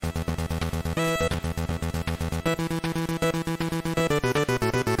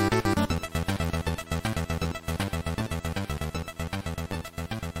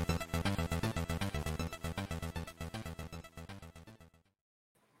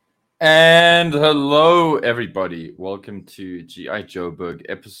And hello, everybody. Welcome to G.I. Joburg,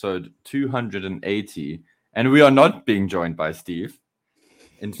 episode 280. And we are not being joined by Steve.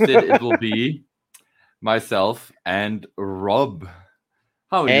 Instead, it will be myself and Rob.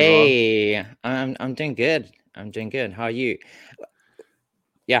 How are you, Rob? Hey, I'm doing good. I'm doing good. How are you?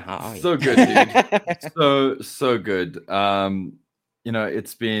 Yeah, how are you? So good, dude. So good.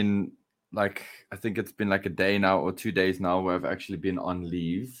 It's been I think it's been like a day now or 2 days now where I've actually been on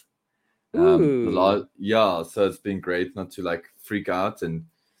leave. Ooh. So it's been great not to like freak out and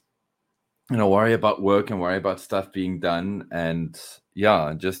worry about work and worry about stuff being done, and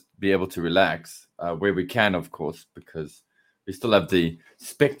just be able to relax where we can, of course, because we still have the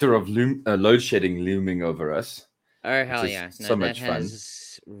specter of load shedding looming over us, Oh which hell is yeah. No, so that much fun.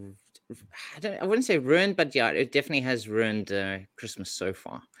 I wouldn't say ruined, but yeah, it definitely has ruined Christmas so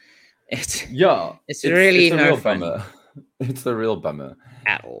far. It's Yeah, it's it's really a no real fun bummer. It's a real bummer.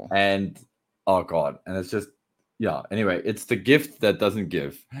 at all. And oh god, and it's just anyway, it's the gift that doesn't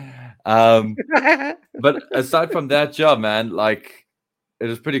give. um but aside from that, man, like, it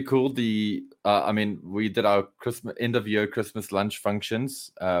was pretty cool. We did our Christmas end of year Christmas lunch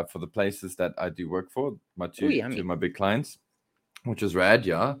functions for the places that I do work for, my Oh, two of yummy. my big clients, which is rad.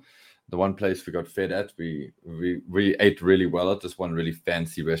 Yeah, the one place we got fed at, we ate really well at this one really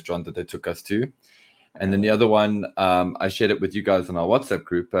fancy restaurant that they took us to, and then the other one, I shared it with you guys in our WhatsApp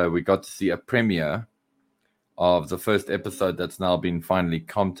group. We got to see a premiere of the first episode that's now been finally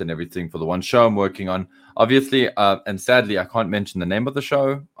comped and everything for the one show I'm working on. Obviously, and sadly, I can't mention the name of the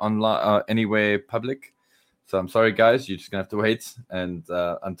show online anywhere public. So I'm sorry, guys. You're just gonna have to wait and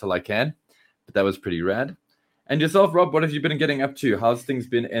until I can. But that was pretty rad. And yourself, Rob, what have you been getting up to? How's things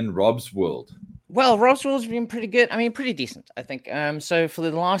been in Rob's world? Well, Roswell's been pretty good. I mean, pretty decent, I think. So for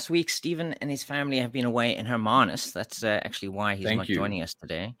the last week, Stephen and his family have been away in Hermanus. That's actually why he's Thank not you. joining us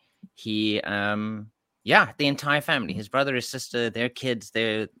today. Yeah, the entire family, his brother, his sister, their kids,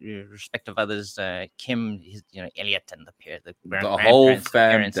 their respective others, Kim, Elliot, and the The whole grandparents, the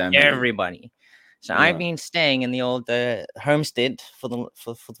fam parents, family. everybody. So I've Yeah. been staying in the old homestead for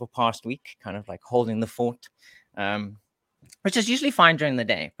the past week, kind of like holding the fort. Um, which is usually fine during the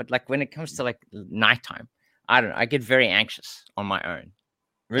day, but like when it comes to like nighttime, I don't know. I get very anxious on my own.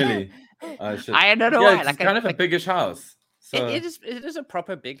 Really? I should. I don't know Yeah, why. it's kind of a biggish house. So It is a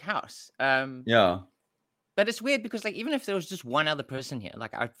proper big house. yeah. But it's weird because like even if there was just one other person here,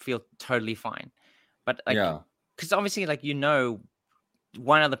 like I'd feel totally fine. But like, Yeah. because obviously like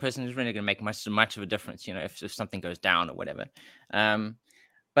one other person is really going to make much of a difference. If something goes down or whatever.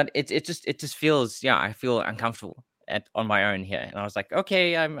 But it just feels, I feel uncomfortable on my own here, and I was like,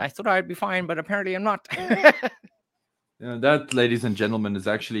 okay, I thought I'd be fine, but apparently I'm not. That, ladies and gentlemen, is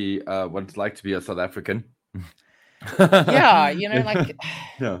actually what it's like to be a South African. Yeah, like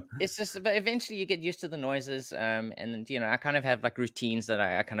Yeah. it's just, but eventually you get used to the noises, and then, I kind of have like routines that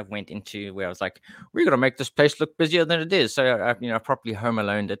I kind of went into where I was like, we're gonna make this place look busier than it is, so I properly home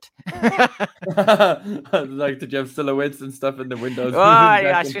aloned it. Like, did you have silhouettes and stuff in the windows Oh moving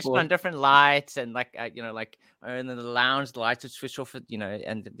yeah, back I and switched on forth? different lights, and like and then the lounge, the lights would switch off,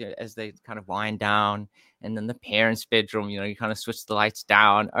 and as they kind of wind down, and then the parents' bedroom, you kind of switch the lights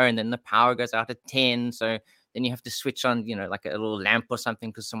down. Oh, and then the power goes out at 10, so then you have to switch on, like a little lamp or something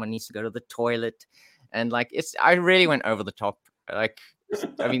because someone needs to go to the toilet, and like I really went over the top. Like,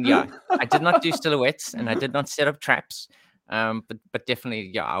 I mean, yeah, I did not do silhouettes, and I did not set up traps. But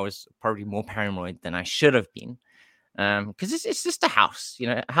definitely, yeah, I was probably more paranoid than I should have been. Because it's just a house,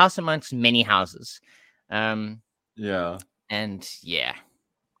 a house amongst many houses. Um, Yeah. and yeah,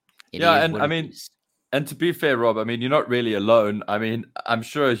 it Yeah, is and what I it mean, is. and to be fair, Rob, I mean, you're not really alone. I mean, I'm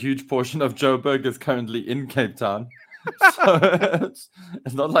sure a huge portion of Joburg is currently in Cape Town. So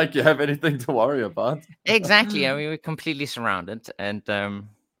it's not like you have anything to worry about. Exactly. I mean, we're completely surrounded, and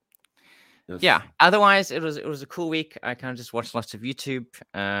Yes. yeah. Otherwise, it was a cool week. I kind of just watched lots of YouTube.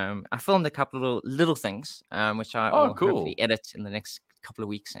 I filmed a couple of little things, which I Oh, will hopefully cool. edit in the next couple of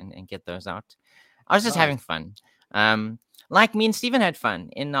weeks and get those out. I was just Nice. having fun. Um, like me and Steven had fun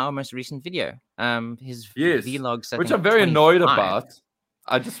in our most recent video. His Yes, vlogs, I which think I'm very annoyed 25. about.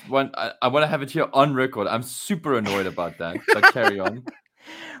 I want to have it here on record. I'm super annoyed about that, but carry on.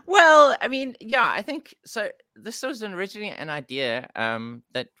 Well, I mean, yeah, I think so. This was originally an idea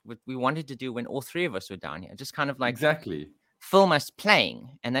that we wanted to do when all three of us were down here, just kind of like Exactly. film us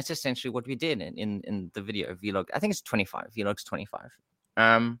playing, and that's essentially what we did in the video vlog. I think it's 25 vlogs 25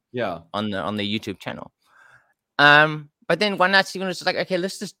 Yeah. on the YouTube channel. But then one night Steven was just like, okay,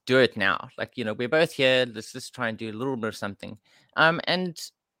 let's just do it now. Like, we're both here. Let's just try and do a little bit of something. And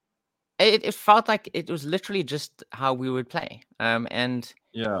it felt like it was literally just how we would play. And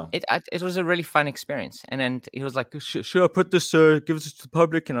Yeah. it was a really fun experience. And then he was like, should I put this, give this to the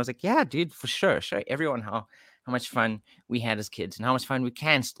public? And I was like, yeah, dude, for sure. Show everyone how much fun we had as kids and how much fun we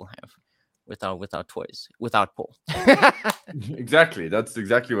can still have with our toys, without Paul. Exactly. That's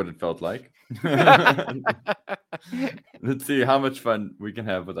exactly what it felt like. Let's see how much fun we can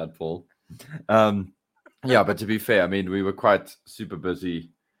have without Paul. Yeah, but to be fair, I mean, we were quite super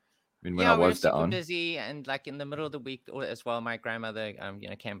busy. I mean, when I was super down, busy, and like in the middle of the week as well, my grandmother,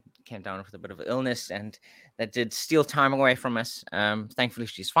 came down with a bit of illness, and that did steal time away from us. Thankfully,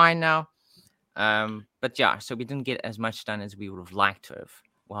 she's fine now. But yeah, so we didn't get as much done as we would have liked to have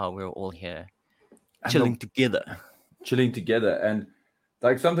while we were all here chilling together. And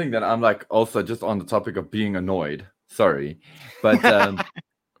like something that I'm like also just on the topic of being annoyed. Sorry, but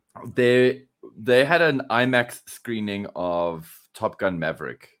they had an IMAX screening of Top Gun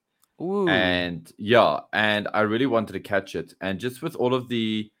Maverick. Ooh. And I really wanted to catch it. And just with all of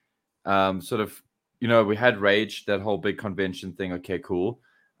the sort of, we had Rage, that whole big convention thing. Okay, cool.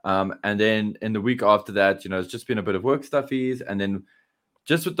 And then in the week after that, it's just been a bit of work stuffies. And then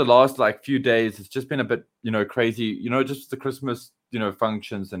just with the last like few days, it's just been a bit, crazy, just the Christmas,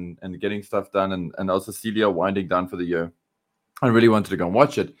 functions and getting stuff done. And also Celia winding down for the year. I really wanted to go and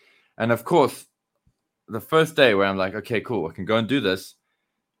watch it. And of course, the first day where I'm like, okay, cool, I can go and do this.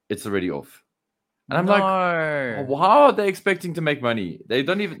 It's already off. And I'm like, how are they expecting to make money? They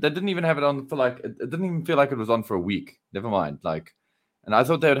didn't even have it on for like, it didn't even feel like it was on for a week. Never mind. Like, and I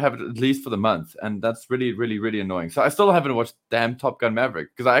thought they would have it at least for the month. And that's really, really, really annoying. So I still haven't watched damn Top Gun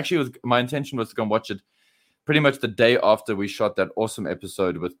Maverick because my intention was to go and watch it pretty much the day after we shot that awesome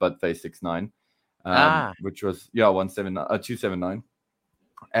episode with Budface69, which was 279.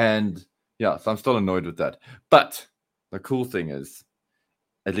 And yeah, so I'm still annoyed with that. But the cool thing is,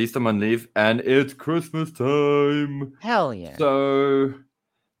 at least I'm on leave, and it's Christmas time. Hell yeah! So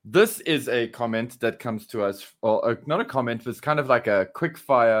this is a comment that comes to us, or not a comment, but it's kind of like a quick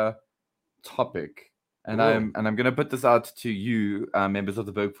fire topic, and I'm going to put this out to you, members of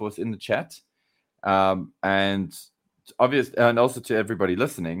the Bergforce, in the chat, and also to everybody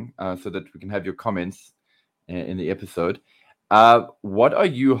listening, so that we can have your comments in the episode. What are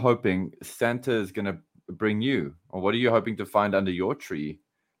you hoping Santa is going to bring you, or what are you hoping to find under your tree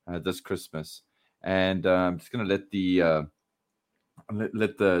this Christmas? And I'm just going to let the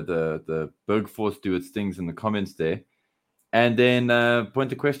Bergforce do its things in the comments there, and then point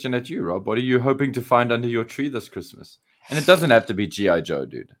the question at you, Rob. What are you hoping to find under your tree this Christmas? And it doesn't have to be G.I. Joe,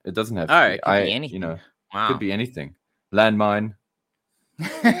 dude. It doesn't have to be. It could be anything. It could be anything. Landmine.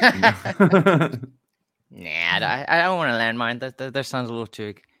 Nah, I don't want a landmine. That sounds a little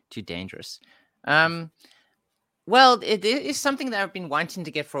too dangerous. Well, it is something that I've been wanting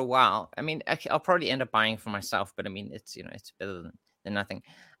to get for a while. I mean, I'll probably end up buying for myself, but I mean, it's it's better than nothing.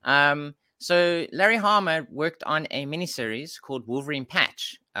 So Larry Hama worked on a miniseries called Wolverine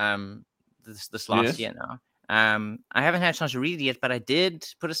Patch this last year now. I haven't had a chance to read it yet, but I did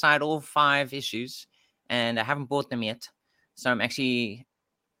put aside all 5 issues, and I haven't bought them yet. So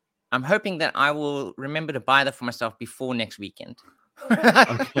I'm hoping that I will remember to buy that for myself before next weekend.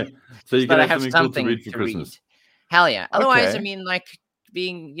 Okay, so you can have something cool to read for Christmas. Hell yeah! Otherwise, I mean, like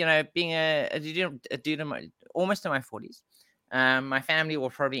being a dude almost in my 40s. My family will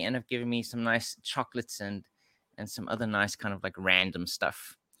probably end up giving me some nice chocolates and some other nice kind of like random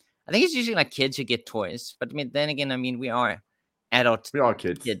stuff. I think it's usually like kids who get toys, but I mean, then again, I mean, we are adults. We are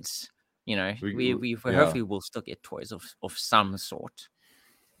kids. We hopefully will still get toys of some sort.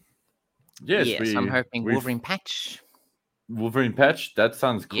 Yes, I'm hoping Wolverine Patch. Wolverine Patch, that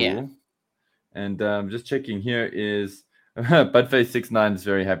sounds cool. Yeah. And just checking here is Budface69 is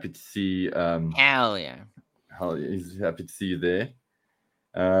very happy to see. Hell yeah! He's happy to see you there.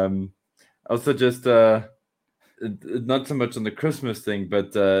 Also, just not so much on the Christmas thing,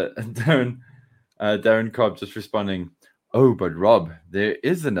 but Darren Cobb just responding. Oh, but Rob, there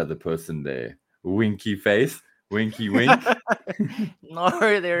is another person there. Winky face. Winky wink.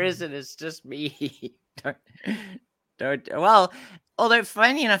 No, there isn't. It's just me. Don't. Well, although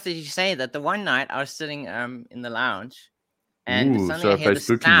funny enough that you say that, the one night I was sitting in the lounge, and suddenly I hear the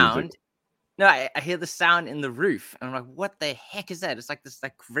sound. Music. No, I hear the sound in the roof, and I'm like, "What the heck is that?" It's like this,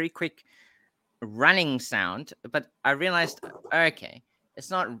 like very quick running sound. But I realized, okay,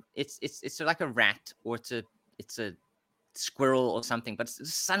 it's not. It's like a rat, or it's a squirrel or something, but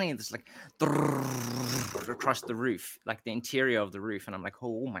it's suddenly this like across the roof, like the interior of the roof, and I'm like,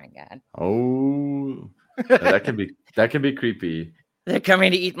 oh my god. Oh, that can be creepy. They're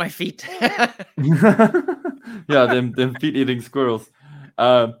coming to eat my feet. Yeah, them feet eating squirrels.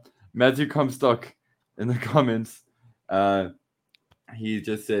 Matthew Comstock in the comments. He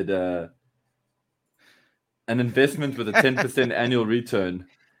just said an investment with a 10% annual return.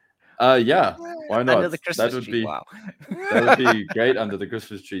 Yeah, why not? Under the Christmas that would tree. be Wow. that would be great under the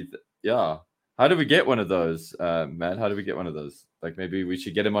Christmas tree. Yeah. How do we get one of those, Matt? How do we get one of those? Like maybe we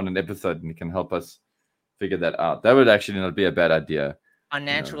should get him on an episode and he can help us figure that out. That would actually not be a bad idea.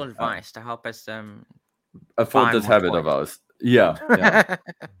 Financial advice to help us afford buy this more habit toys. of ours. Yeah.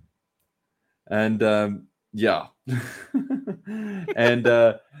 And yeah. And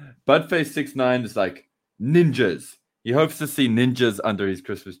Budface69 is like ninjas. He hopes to see ninjas under his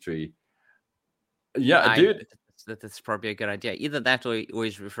Christmas tree. Yeah, dude. That's probably a good idea. Either that or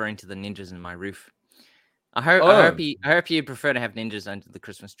he's referring to the ninjas in my roof. I hope you prefer to have ninjas under the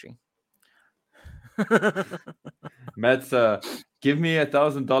Christmas tree. Matt's give me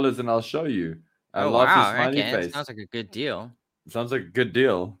 $1,000 and I'll show you. Wow. Okay, that sounds like a good deal. Sounds like a good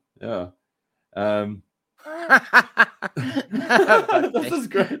deal. Yeah. This is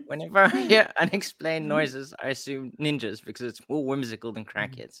great. Whenever I hear unexplained noises, I assume ninjas because it's more whimsical than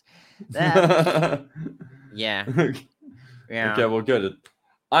crackheads. Yeah. Okay, well, good.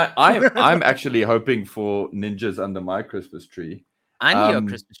 I'm actually hoping for ninjas under my Christmas tree. Under your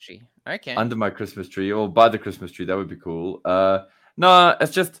Christmas tree. Okay. Under my Christmas tree or by the Christmas tree. That would be cool. No,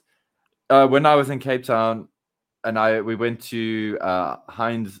 it's just when I was in Cape Town and we went to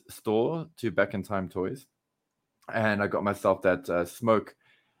Heinz store to Back in Time Toys. And I got myself that Smoke.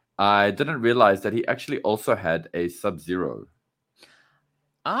 I didn't realize that he actually also had a Sub-Zero.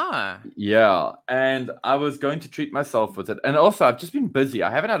 Yeah, and I was going to treat myself with it. And also, I've just been busy.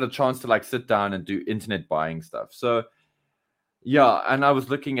 I haven't had a chance to like sit down and do internet buying stuff. So, yeah, and I was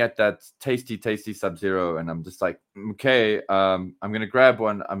looking at that tasty Sub-Zero, and I'm just like, okay, I'm going to grab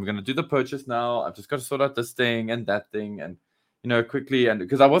one. I'm going to do the purchase now. I've just got to sort out this thing and that thing and quickly. And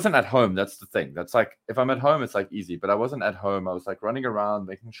because I wasn't at home, that's the thing. That's like, if I'm at home, it's like easy, but I wasn't at home. I was like running around,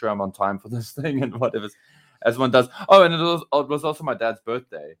 making sure I'm on time for this thing and whatever, as one does. Oh, and it was also my dad's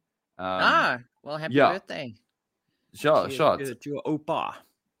birthday. Well, happy birthday. Sure. To your opa.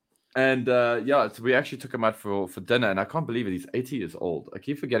 And so we actually took him out for dinner, and I can't believe it. He's 80 years old. I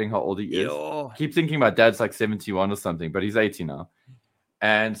keep forgetting how old he is. I keep thinking my dad's like 71 or something, but he's 80 now.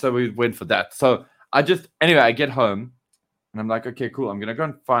 And so we went for that. So I get home. And I'm like, okay, cool. I'm going to go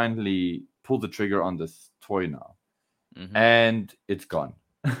and finally pull the trigger on this toy now. Mm-hmm. And it's gone.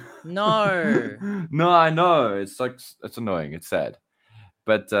 No. No, I know. It's annoying. It's sad.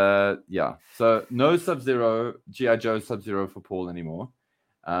 But yeah. So no Sub-Zero, G.I. Joe Sub-Zero for Paul anymore.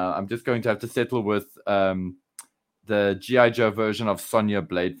 I'm just going to have to settle with the G.I. Joe version of Sonya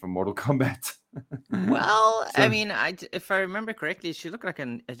Blade from Mortal Kombat. Well, I mean, if I remember correctly, she looked like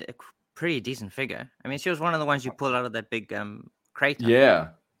a pretty decent figure. I mean, she was one of the ones you pulled out of that big crate. Yeah.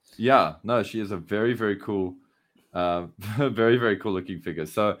 No, she is a very, very cool, very, very cool looking figure.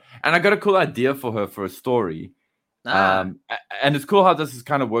 So, and I got a cool idea for her for a story. And it's cool how this has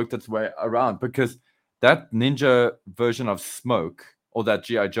kind of worked its way around, because that ninja version of Smoke, or that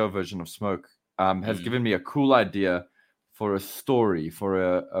G.I. Joe version of Smoke, has given me a cool idea for a story, for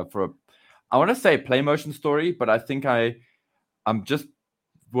a I want to say play motion story, but I think I'm just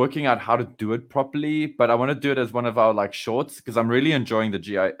working out how to do it properly. But I want to do it as one of our like shorts, because I'm really enjoying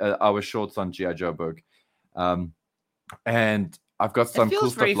our shorts on G.I. Joe Berg, and I've got some cool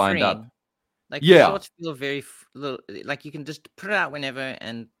stuff lined up. Like the shorts feel very like you can just put it out whenever,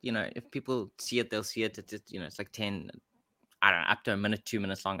 and if people see it, they'll see it. It's like 10, I don't know, up to a minute, 2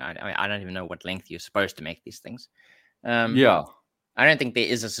 minutes long. I don't even know what length you're supposed to make these things. I don't think there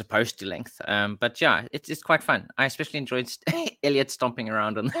is a supposed to length, but yeah, it's quite fun. I especially enjoyed Elliot stomping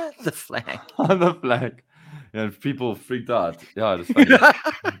around on the flag. On the flag, yeah, people freaked out. Yeah, it's funny.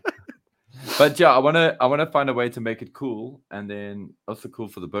 But yeah, I want to find a way to make it cool, and then also cool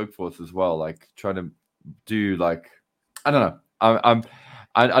for the Berg Force as well. Like try to do like, I don't know.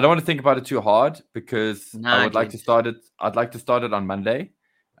 I don't want to think about it too hard, because I would like to start it. I'd like to start it on Monday.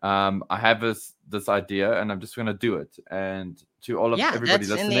 I have this idea, and I'm just going to do it. And to everybody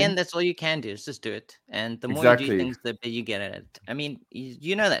listening, in the end, that's all you can do is just do it. And the more you do things, the better you get at it. I mean,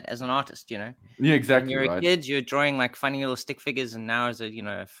 you know that as an artist, Yeah, exactly. When you're a kid, you're drawing like funny little stick figures, and now as a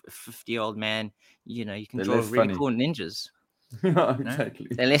 50-year-old man, you can draw really cool ninjas. Yeah, exactly.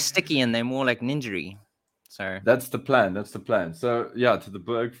 They're less sticky and they're more like ninja-y. So that's the plan. So yeah, to the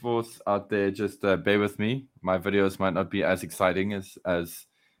Berg Force out there, just bear with me. My videos might not be as exciting as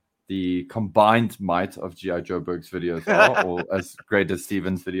the combined might of G.I. Joe Berg's videos are, or as great as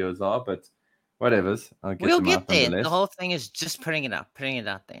Steven's videos are, but whatever's. We'll get there. The whole thing is just putting it out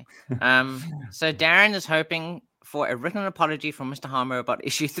there. So Darren is hoping for a written apology from Mr. Harmer about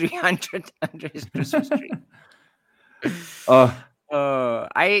issue 300 under his Christmas tree. Oh,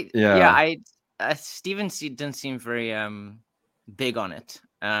 Steven didn't seem very big on it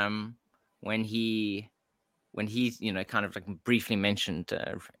when he kind of like briefly mentioned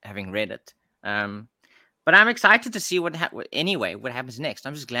having read it. But I'm excited to see what happens next.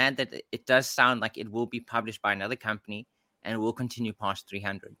 I'm just glad that it does sound like it will be published by another company and will continue past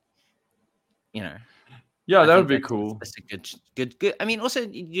 300. Yeah, I that think would be cool. That's a good. I mean, also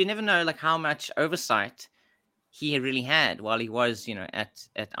you never know like how much oversight he really had while he was, at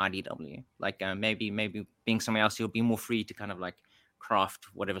IDW. Like maybe being somewhere else, he'll be more free to kind of like craft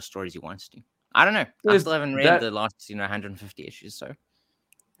whatever stories he wants to. I don't know. I still haven't read the last 150 issues, so.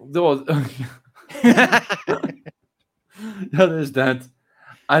 Yeah, there's that.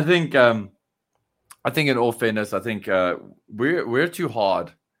 I think in all fairness, I think we're too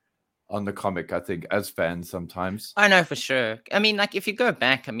hard on the comic, I think, as fans sometimes. I know for sure. I mean, like if you go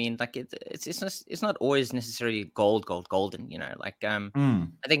back, I mean, like it's not always necessarily golden, like I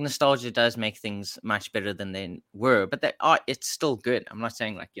think nostalgia does make things much better than they were, but it's still good. I'm not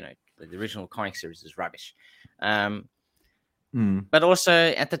saying like, the original comic series is rubbish. But also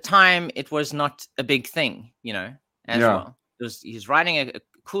at the time it was not a big thing, well. He's writing a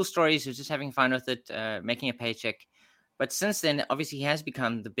cool stories, he was just having fun with it, making a paycheck. But since then, obviously, he has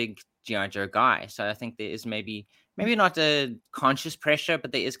become the big G.I. Joe guy. So I think there is maybe not a conscious pressure,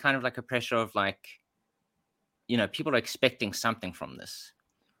 but there is kind of like a pressure of like, people are expecting something from this.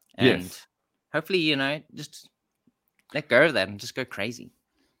 And hopefully, just let go of that and just go crazy.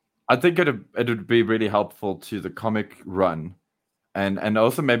 I think it would be really helpful to the comic run and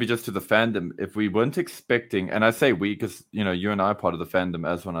also maybe just to the fandom if we weren't expecting, and I say we because, you and I are part of the fandom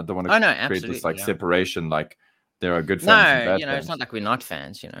as one. I don't want to create this like separation like there are good fans and bad fans. It's not like we're not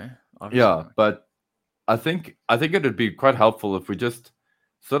fans, obviously. Yeah, but I think it would be quite helpful if we just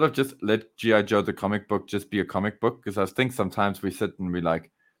sort of just let G.I. Joe the comic book just be a comic book, because I think sometimes we sit and we like,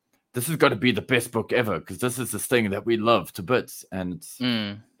 this has got to be the best book ever because this is this thing that we love to bits, and it's,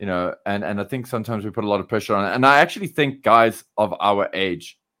 and I think sometimes we put a lot of pressure on it. And I actually think guys of our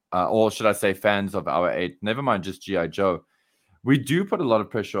age, or should I say fans of our age, never mind just G.I. Joe, we do put a lot of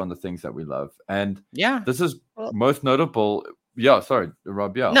pressure on the things that we love. And this is most notable. Yeah, sorry,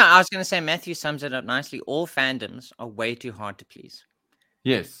 Rob. Yeah. No, I was going to say Matthew sums it up nicely. All fandoms are way too hard to please.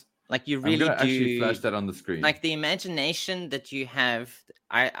 Yes. Like you really I'm actually flash that on the screen. Like the imagination that you have,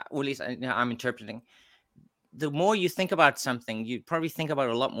 at least I'm interpreting. The more you think about something, you probably think about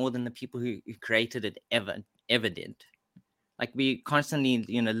it a lot more than the people who created it ever did. Like we constantly,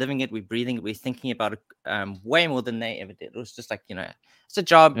 living it, we're breathing it, we're thinking about it way more than they ever did. It was just like, it's a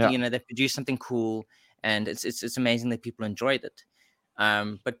job. Yeah. They produced something cool, and it's amazing that people enjoyed it.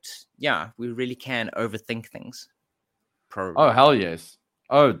 But yeah, we really can overthink things. Probably. Oh hell yes!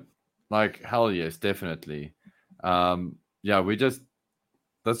 Oh, like hell yes, definitely. That's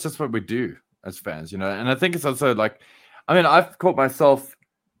just what we do as fans, And I think it's also like, I mean, I've caught myself.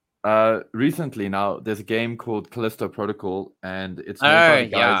 Recently now there's a game called Callisto Protocol, and it's made by the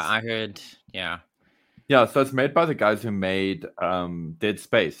guys... I heard. So it's made by the guys who made Dead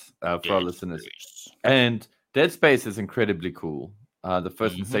Space for our listeners. And Dead Space is incredibly cool. The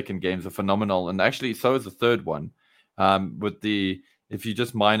first and second games are phenomenal, and actually so is the third one, if you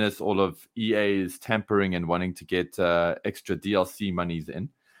just minus all of EA's tampering and wanting to get extra DLC monies in.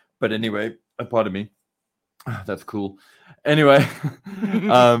 But anyway, pardon me. That's cool. Anyway,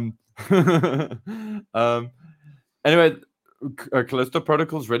 Callisto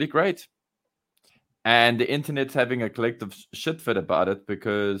Protocol is really great, and the internet's having a collective shit fit about it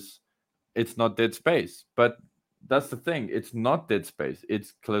because it's not Dead Space. But that's the thing; it's not Dead Space.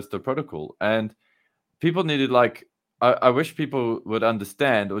 It's Callisto Protocol, and people needed like. I wish people would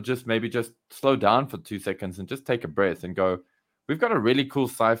understand, or just slow down for 2 seconds and just take a breath and go, we've got a really cool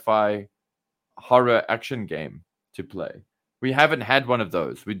sci-fi horror action game to play. We haven't had one of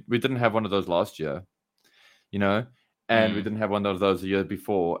those. We didn't have one of those last year, and we didn't have one of those the year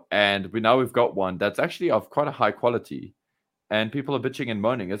before. And we've got one that's actually of quite a high quality, and people are bitching and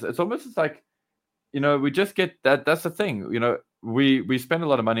moaning. It's almost like, we just get that. That's the thing, we spend a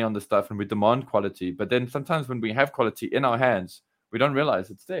lot of money on this stuff and we demand quality, but then sometimes when we have quality in our hands, we don't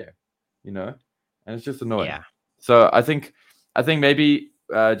realize it's there, and it's just annoying. Yeah. So I think maybe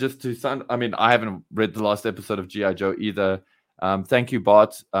just to sound, I mean, I haven't read the last episode of G.I. Joe either. Thank you,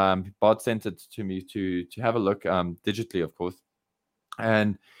 Bart. Bart sent it to me to have a look, digitally, of course.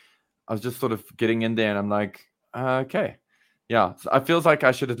 And I was just sort of getting in there, and I'm like, okay. Yeah, so I feels like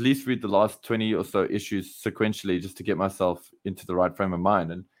I should at least read the last 20 or so issues sequentially just to get myself into the right frame of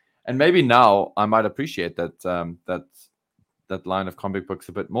mind. And maybe now I might appreciate that line of comic books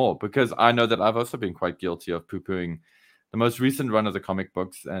a bit more, because I know that I've also been quite guilty of poo-pooing the most recent run of the comic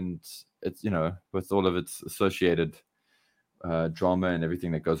books, and it's, with all of its associated drama and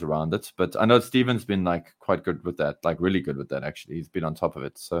everything that goes around it. But I know Steven's been like quite good with that, like really good with that. Actually, he's been on top of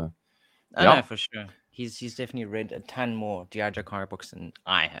it. So I know for sure. He's definitely read a ton more G.I. Joe comic books than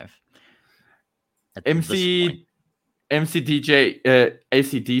I have. MCDJ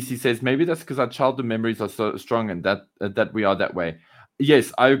ACDC says maybe that's because our childhood memories are so strong and that we are that way.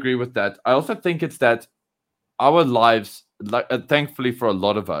 Yes, I agree with that. I also think it's that our lives, like thankfully for a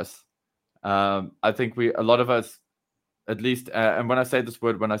lot of us, I think a lot of us, at least, and when I say this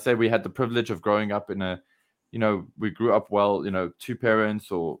word, when I say we had the privilege of growing up in a, we grew up well, two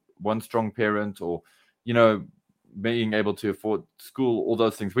parents or one strong parent, or, being able to afford school, all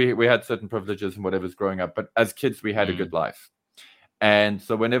those things. We had certain privileges and whatever's growing up, but as kids, we had a good life. And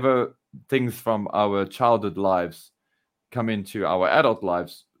so whenever things from our childhood lives come into our adult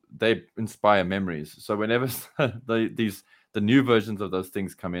lives, they inspire memories. So whenever the new versions of those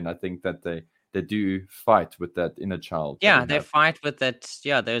things come in, I think that they do fight with that inner child. Yeah, they fight with that.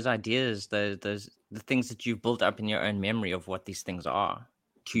 Yeah, those ideas, the things that you've built up in your own memory of what these things are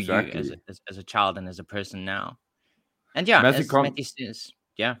to you as a child and as a person now. And yeah, as Matthew says,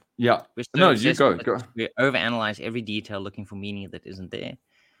 yeah. We're so you go. We overanalyze every detail looking for meaning that isn't there.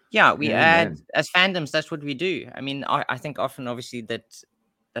 Yeah, we add as fandoms. That's what we do. I mean, I think often, obviously, that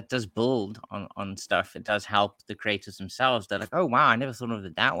does build on stuff. It does help the creators themselves. They're like, oh wow, I never thought of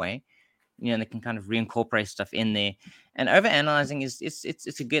it that way. They can kind of reincorporate stuff in there. And overanalyzing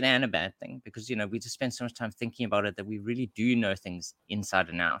it's a good and a bad thing, because we just spend so much time thinking about it that we really do know things inside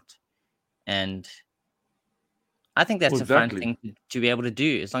and out. And I think that's a fun thing to be able to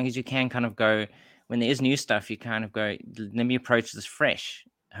do, as long as you can kind of go, when there is new stuff, you kind of go, let me approach this fresh,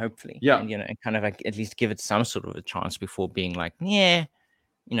 hopefully. Yeah. And, and kind of like at least give it some sort of a chance before being like, yeah,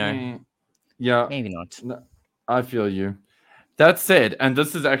 yeah, maybe not. No, I feel you. That said, and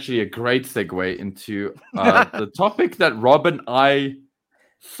this is actually a great segue into the topic that Rob and I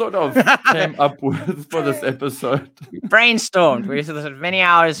sort of came up with for this episode. We brainstormed. We had many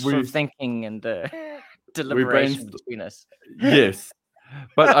hours of thinking and deliberation between us. Yes,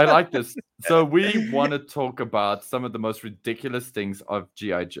 but I like this. So we want to talk about some of the most ridiculous things of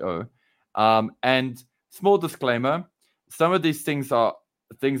G.I. Joe. And small disclaimer, some of these things are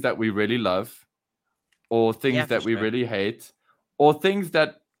things that we really love, or things that we really hate, or things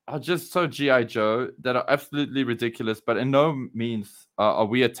that are just so G.I. Joe that are absolutely ridiculous, but in no means are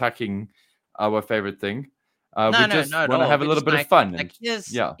we attacking our favorite thing. We just want to have a little bit of fun. Like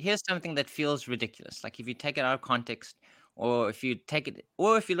here's something that feels ridiculous. Like if you take it out of context, or if you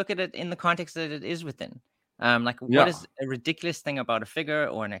look at it in the context that it is within. What is a ridiculous thing about a figure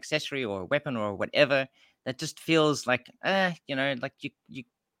or an accessory or a weapon or whatever that just feels like, like you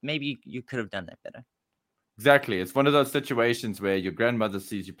maybe you could have done that better. Exactly. It's one of those situations where your grandmother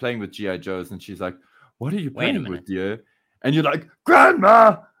sees you playing with G.I. Joes and she's like, what are you playing with, dear? And you're like,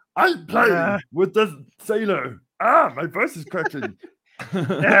 Grandma, I'm playing with this sailor. My voice is cracking.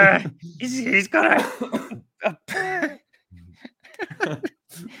 He's got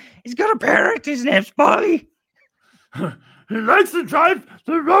a parrot. His name's Polly. He likes to drive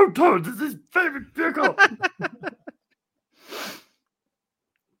the Rotoad. It's his favorite vehicle.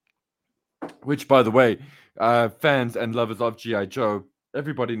 Which, by the way, fans and lovers of G.I. Joe,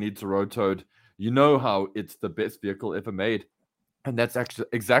 everybody needs a Rotoad. You know how it's the best vehicle ever made. And that's actually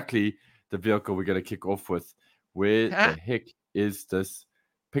exactly the vehicle we're going to kick off with. Where the heck is this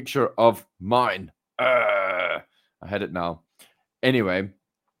picture of mine? I had it now. Anyway,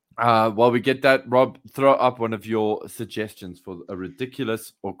 while we get that, Rob, throw up one of your suggestions for a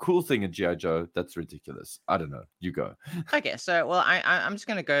ridiculous or cool thing in G.I. Joe that's ridiculous. I don't know. You go. Okay, so I'm just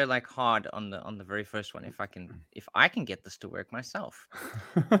gonna go like hard on the very first one if I can get this to work myself.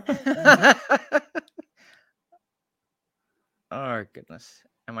 Oh goodness,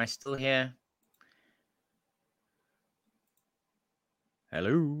 am I still here?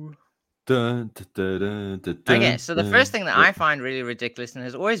 Hello. Dun, dun, dun, dun, okay, so the first thing that I find really ridiculous, and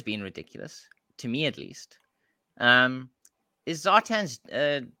has always been ridiculous, to me at least, is Zartan's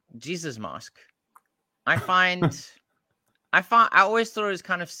Jesus mask. I always thought it was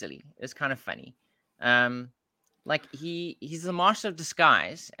kind of silly. It's kind of funny. Like he's the master of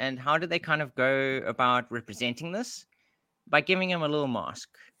disguise, and how do they kind of go about representing this? By giving him a little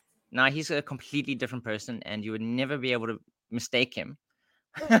mask. Now he's a completely different person, and you would never be able to mistake him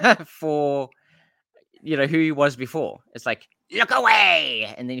for who he was before. It's like, look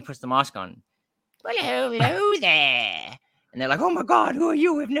away, and then he puts the mask on. Well, hello there. and they're like, "Oh my god, who are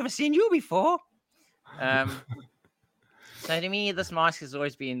you? We've never seen you before." So to me, this mask has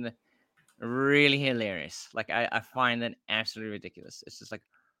always been really hilarious. Like I find it absolutely ridiculous. It's just like,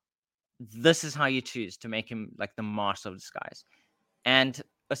 this is how you choose to make him like the master of disguise. And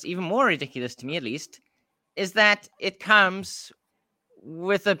what's even more ridiculous to me, at least, is that it comes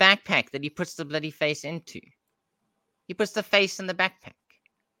with a backpack that he puts the bloody face into. He puts the face in the backpack.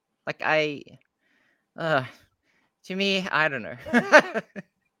 Like to me, I don't know.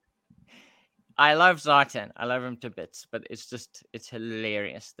 I love Zartan. I love him to bits, but it's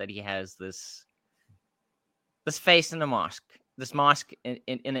hilarious that he has this face in a mask. This mask in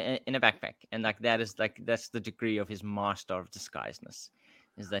a backpack, and like that's the degree of his master of disguiseness,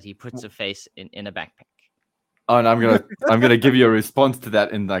 is that he puts a face in a backpack. Oh, and I'm gonna give you a response to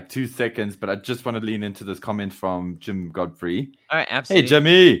that in like 2 seconds, but I just want to lean into this comment from Jim Godfrey. All right, absolutely. Hey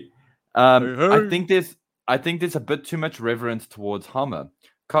Jimmy, Hey. I think there's a bit too much reverence towards Hammer.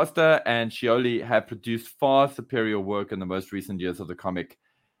 Costa and Scioli have produced far superior work in the most recent years of the comic.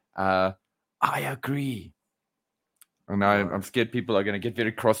 I agree. And I'm scared people are going to get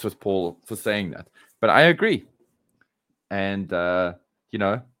very cross with Paul for saying that, but I agree. And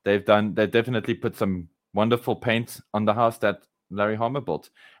they've definitely put some wonderful paint on the house that Larry Hama built.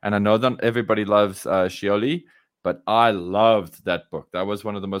 And I know that everybody loves Scioli, but I loved that book. That was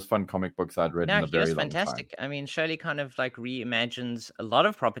one of the most fun comic books I'd read in a very long fantastic. time. I mean, Scioli kind of like reimagines a lot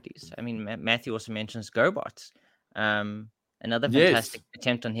of properties. I mean, Matthew also mentions GoBots. Another fantastic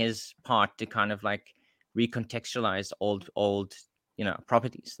attempt on his part to kind of like recontextualize old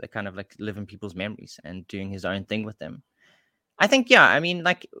properties that kind of like live in people's memories and doing his own thing with them. I think, I mean,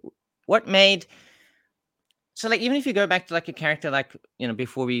 like what made... So like, even if you go back to like a character like,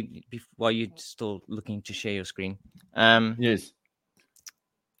 while you're still looking to share your screen. Yes.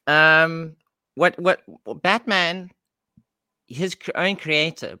 What Batman, his own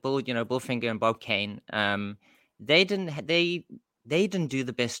creator, Bill Finger and Bob Kane, they didn't do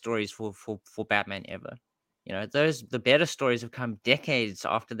the best stories for Batman ever. The better stories have come decades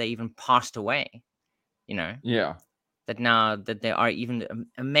after they even passed away. Yeah. That now that there are even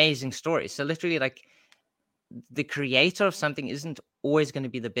amazing stories. So literally, like, the creator of something isn't always going to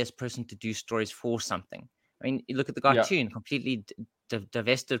be the best person to do stories for something. I mean, you look at the cartoon, completely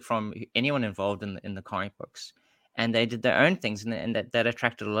divested from anyone involved in the comic books, and they did their own things, and that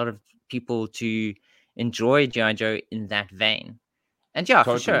attracted a lot of people to enjoy G.I. Joe in that vein. And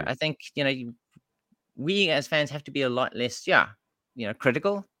totally. For sure, I think we as fans have to be a lot less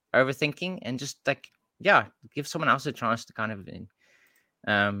critical, overthinking, and just like give someone else a chance to kind of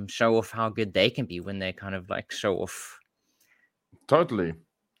show off how good they can be when they kind of like show off. Totally.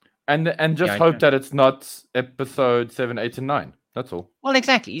 And just hope that it's not episode 7, 8, and 9. That's all. Well,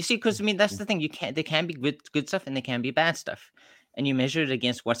 exactly. You see, because I mean, that's the thing. There can be good stuff and there can be bad stuff, and you measure it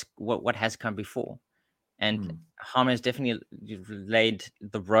against what has come before. And Hama has definitely laid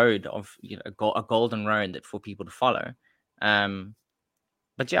the road of a golden road for people to follow.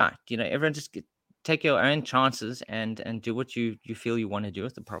 But everyone just take your own chances and do what you feel you want to do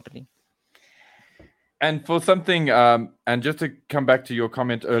with the property. And for something, and just to come back to your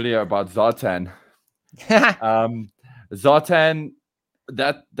comment earlier about Zartan, Zartan,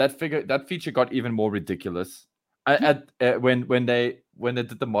 that feature got even more ridiculous. When they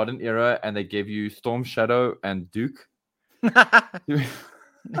did the modern era and they gave you Storm Shadow and Duke. I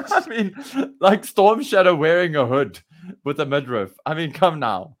mean, like Storm Shadow wearing a hood with a midriff. I mean, come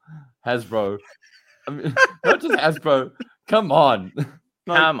now, Hasbro. I mean, not just Hasbro. Come on.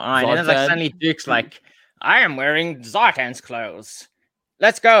 Come on. And then like suddenly Duke's like, I am wearing Zartan's clothes.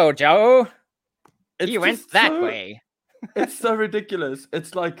 Let's go, Joe. He went that way. It's so ridiculous.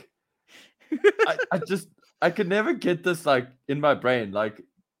 It's like I could never get this like in my brain. Like,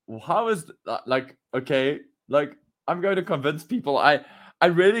 how is like okay, like I'm going to convince people. I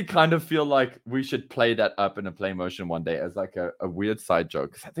really kind of feel like we should play that up in a play motion one day as like a weird side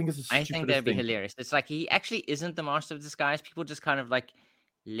joke. I think that'd be hilarious. It's like he actually isn't the master of disguise. People just kind of like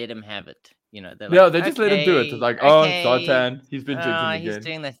let him have it. They're like, they just let him do it. It's like, Zartan, he's been drinking again. He's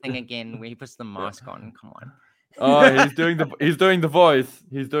doing that thing again where he puts the mask on. Come on. Oh, he's doing the voice.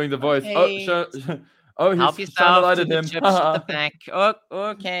 He's doing the voice. Okay. He's help yourself to the him. chips at the back. Oh,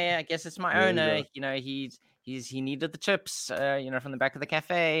 okay. I guess it's my owner. He needed the chips. From the back of the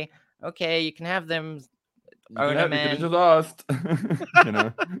cafe. Okay, you can have them. Owner man. You could have just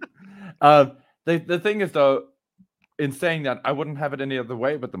asked. The thing is though, in saying that, I wouldn't have it any other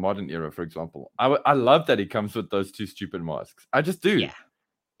way but the modern era, for example. I love that he comes with those two stupid masks. I just do. Yeah.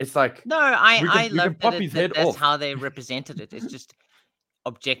 It's like I love that that's how they represented it. It's just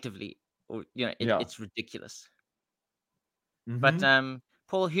objectively, it's ridiculous. But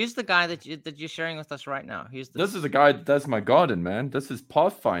Paul, who's the guy that you're sharing with us right now? Who's this? This is a guy that does my garden, man. This is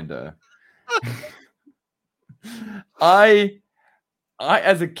Pathfinder. I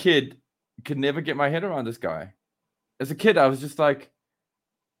as a kid could never get my head around this guy. As a kid, I was just like,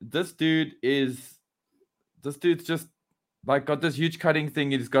 this dude's just like got this huge cutting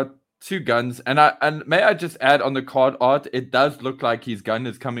thing. He's got 2 guns, and may I just add, on the card art, it does look like his gun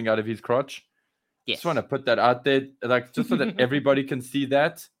is coming out of his crotch. Yes. Just want to put that out there, like, just so that everybody can see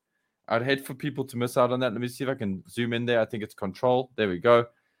that. I'd hate for people to miss out on that. Let me see if I can zoom in there. I think it's control. There we go.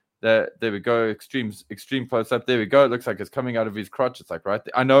 There we go. Extreme close up. There we go. It looks like it's coming out of his crotch. It's like right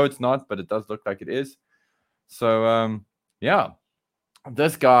there. I know it's not, but it does look like it is. So yeah,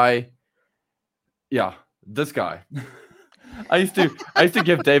 this guy. I used to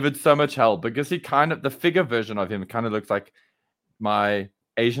give David so much hell because he the figure version of him kind of looks like my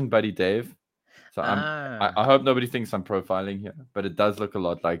Asian buddy Dave. So I hope nobody thinks I'm profiling here, but it does look a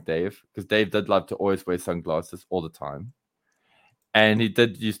lot like Dave, because Dave did love to always wear sunglasses all the time. And he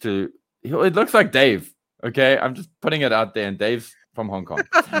did used to, it looks like Dave. Okay. I'm just putting it out there, and Dave's from Hong Kong.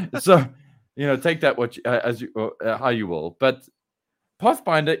 So, take that how you will. But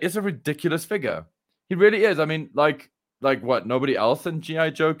Pathfinder is a ridiculous figure. He really is. I mean, like what? Nobody else in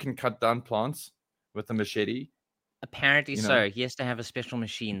G.I. Joe can cut down plants with a machete? Apparently so. He has to have a special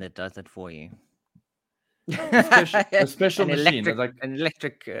machine that does it for you. A special machine, an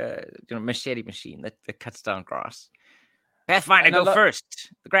electric machete machine that cuts down grass. Pathfinder, go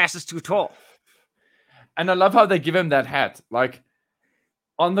first. The grass is too tall. And I love how they give him that hat. Like,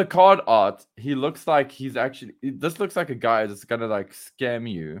 on the card art, he looks like this looks like a guy that's gonna like scam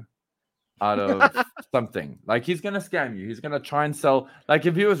you out of something. Like, he's gonna scam you. He's gonna try and sell. Like,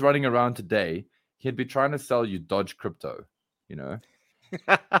 if he was running around today, he'd be trying to sell you Dodge crypto. You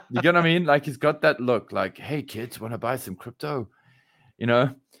get what I mean? Like, he's got that look. Like, hey kids, want to buy some crypto?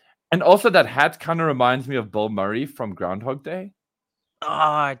 And also that hat kind of reminds me of Bill Murray from Groundhog Day.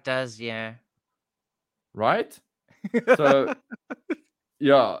 Oh, it does, yeah. Right? So,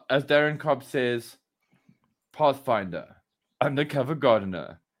 yeah, as Darren Cobb says, Pathfinder, undercover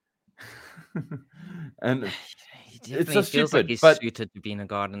gardener. And it's so feels stupid, like he's suited to being a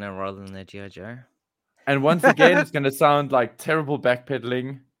gardener rather than a G.I. Joe. And once again, it's going to sound like terrible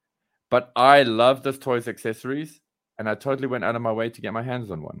backpedaling, but I love this toy's accessories, and I totally went out of my way to get my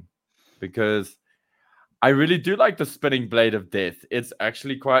hands on one, because I really do like the spinning blade of death. It's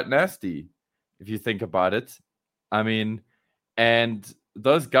actually quite nasty if you think about it. I mean, and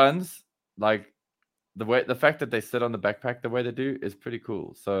those guns, like the fact that they sit on the backpack the way they do is pretty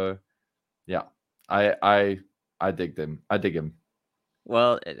cool. So yeah, I dig them. I dig him.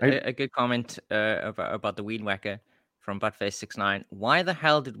 Well, a good comment about the Weed Whacker from Buttface69. Why the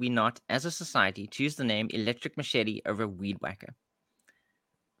hell did we not, as a society, choose the name Electric Machete over Weed Whacker?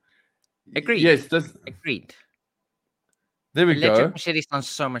 Agreed. Yes, agreed. There we Electric go. Machete sounds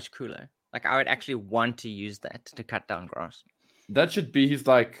so much cooler. Like, I would actually want to use that to cut down grass. That should be his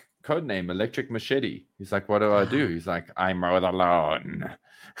like code name, Electric Machete. He's like, what do I do? He's like, I mow the lawn.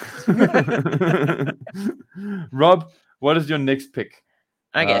 Rob, what is your next pick?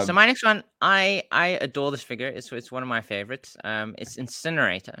 Okay, so my next one, I adore this figure. It's one of my favorites. It's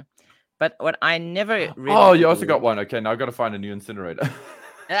Incinerator. But what I never really... Oh, you also got one. Okay, now I got to find a new Incinerator.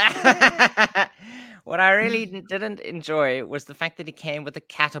 What I really didn't enjoy was the fact that he came with a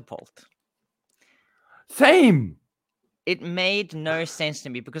catapult. Same. It made no sense to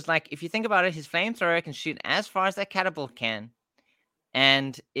me, because, like, if you think about it, his flamethrower can shoot as far as that catapult can,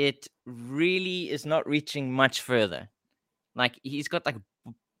 and it really is not reaching much further. Like, he's got like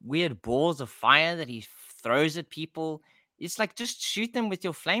weird balls of fire that he throws at people. It's like, just shoot them with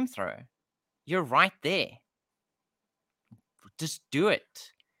your flamethrower. You're right there. Just do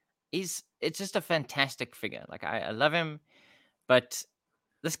it. It's just a fantastic figure. Like, I love him, but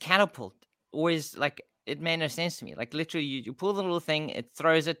this catapult always, like, it made no sense to me. Like, literally, you pull the little thing, it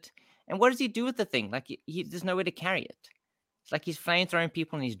throws it, and what does he do with the thing? Like, there's nowhere to carry it. It's like he's flamethrowing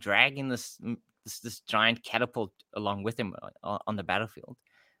people and he's dragging this giant catapult along with him on the battlefield.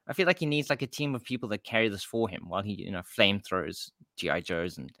 I feel like he needs like a team of people that carry this for him while he, flamethrows G.I.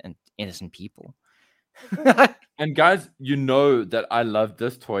 Joes and innocent people. And guys, you know that I loved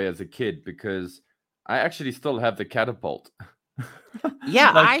this toy as a kid because I actually still have the catapult.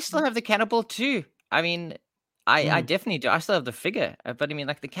 Yeah, I still have the catapult too. I mean, I definitely do. I still have the figure, but I mean,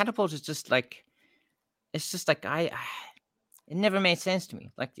 like, the catapult is just like, it's just like it never made sense to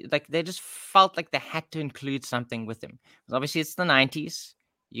me. Like they just felt like they had to include something with him. Obviously, it's the 90s.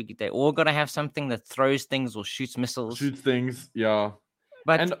 They all got to have something that throws things or shoots missiles. Shoots things, yeah.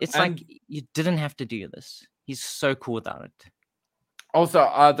 But it's like, you didn't have to do this. He's so cool without it.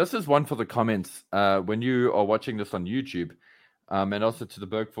 Also, this is one for the comments. When you are watching this on YouTube, and also to the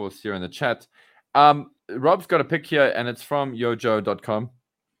Bergforce here in the chat. Rob's got a pic here, and it's from yojo.com.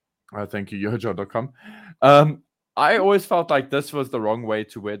 Thank you, yojo.com. I always felt like this was the wrong way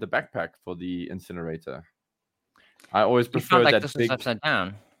to wear the backpack for the incinerator. I always You prefer felt like that this big. was upside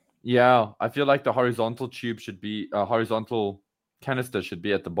down. Yeah, I feel like the horizontal tube should be horizontal canister should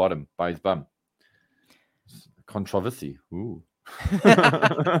be at the bottom by his bum. Controversy. Ooh.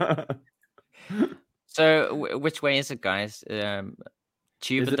 So which way is it, guys?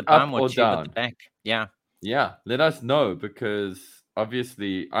 Tube Is at it the bum up or or tube at down? the back? Yeah. Yeah, let us know, because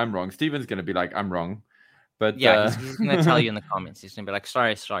obviously I'm wrong. Steven's going to be like, I'm wrong. But Yeah, he's going to tell you in the comments. He's going to be like,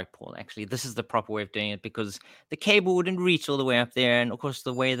 sorry, Paul. Actually, this is the proper way of doing it, because the cable wouldn't reach all the way up there. And of course,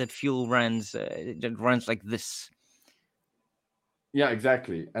 the way that fuel runs, it runs like this. Yeah,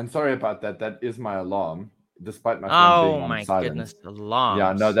 exactly. And sorry about that. That is my alarm, despite my phone being on silent. Goodness, alarms.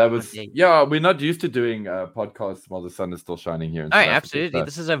 Yeah, no, that was. Yeah, we're not used to doing podcasts while the sun is still shining here in South Africa, absolutely. so.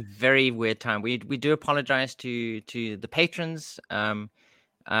 This is a very weird time. We do apologize to the patrons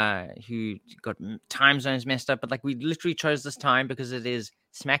who got time zones messed up, but like we literally chose this time because it is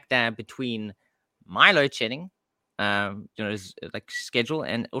smack dab between my load shedding, like schedule,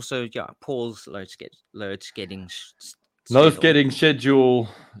 and also Paul's load shedding.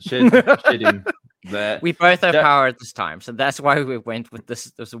 Shedding. That we both have power at this time, so that's why we went with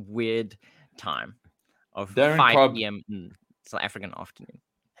this weird time of Darren 5 Cobb, p.m. in South African afternoon.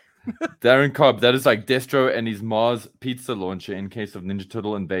 Darren Cobb, that is like Destro and his Mars pizza launcher in case of Ninja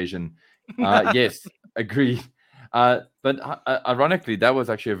Turtle invasion. Yes, agreed. But ironically, that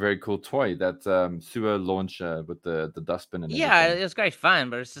was actually a very cool toy, that sewer launcher with the dustbin and everything. It was great fun,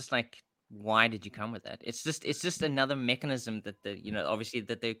 but it's just like, why did you come with that? It's just another mechanism that obviously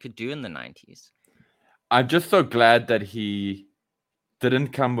that they could do in the 90s. I'm just so glad that he didn't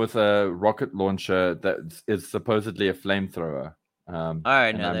come with a rocket launcher that is supposedly a flamethrower. And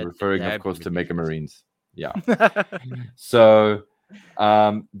I'm referring, of course, to Mega Marines. Yeah. So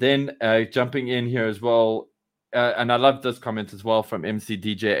then jumping in here as well, and I love this comment as well from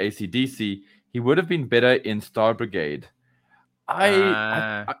MCDJ ACDC. He would have been better in Star Brigade.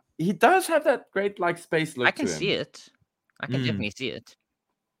 He does have that great like space look. I can see it. I can definitely see it.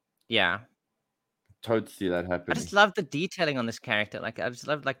 Yeah. Totally see that happening. I just love the detailing on this character. Like I just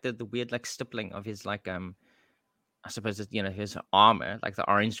love like the weird like stippling of his like I suppose it's, his armor, like the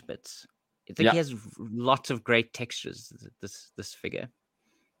orange bits. I think he has lots of great textures. This figure.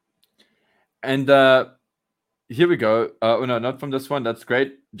 And here we go. Oh no, not from this one. That's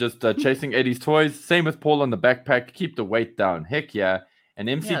great. Just chasing 80s toys. Same with Paul on the backpack. Keep the weight down. Heck yeah. And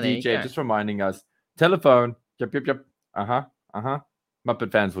MCDJ just reminding us. Telephone. Yep.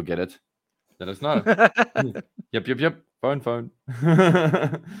 Muppet fans will get it. Let us know. Yep. Phone.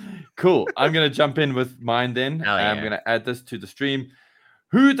 Cool. I'm going to jump in with mine then. I'm going to add this to the stream.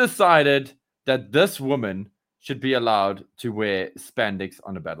 Who decided that this woman should be allowed to wear spandex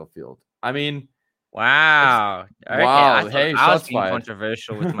on a battlefield? I mean, wow. Okay. Wow. I was being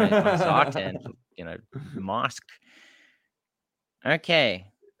controversial with my Zartan, mask. Okay.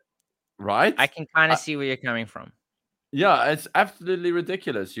 Right? I can kind of see where you're coming from. Yeah, it's absolutely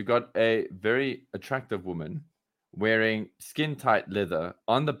ridiculous. You got a very attractive woman wearing skin-tight leather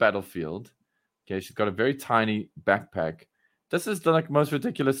on the battlefield. Okay, she's got a very tiny backpack. This is the most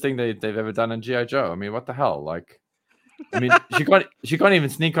ridiculous thing they've ever done in G.I. Joe. I mean, what the hell? Like, I mean, she can't even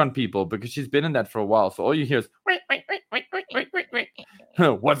sneak on people because she's been in that for a while. So all you hear is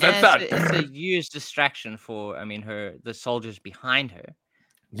what's that sound? It's a huge distraction for the soldiers behind her.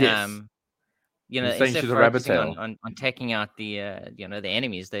 Yes. Instead of focusing on taking out the the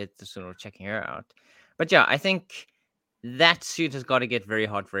enemies, they're sort of checking her out. But yeah, I think that suit has got to get very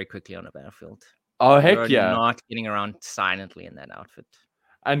hot very quickly on a battlefield. Oh heck yeah! Not getting around silently in that outfit.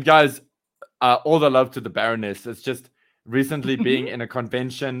 And guys, all the love to the Baroness. It's just recently being in a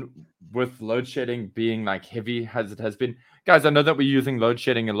convention with load shedding being like heavy as it has been. Guys, I know that we're using load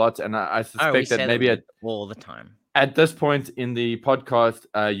shedding a lot, and I suspect that maybe all the time. At this point in the podcast,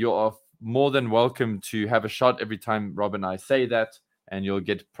 you are more than welcome to have a shot every time Rob and I say that, and you'll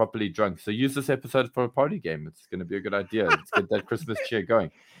get properly drunk. So use this episode for a party game. It's going to be a good idea. Let's get that Christmas cheer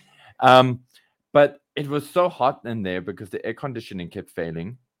going. But it was so hot in there because the air conditioning kept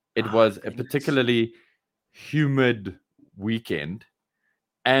failing. It was a particularly humid weekend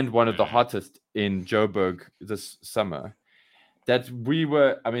and one of the hottest in Joburg this summer. That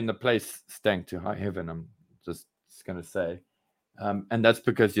the place stank to high heaven. I'm just going to say. And that's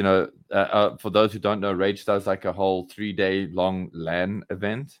because, for those who don't know, Rage does like a whole 3-day long LAN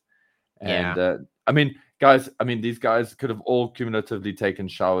event. And guys, I mean, these guys could have all cumulatively taken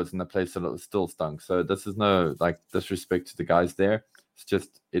showers in the place that still stunk. So this is no like disrespect to the guys there. It's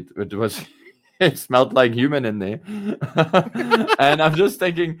just it was it smelled like human in there. And I'm just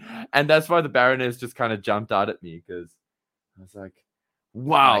thinking, and that's why the Baroness just kind of jumped out at me, because I was like,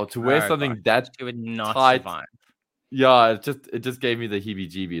 wow, to wear something that she would not tight. survive. Yeah, it just gave me the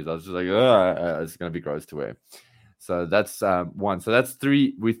heebie-jeebies. I was just like, it's gonna be gross to wear. So that's one. So that's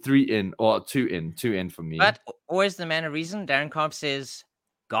three. We're two in for me. But always the man of reason. Darren Cobb says,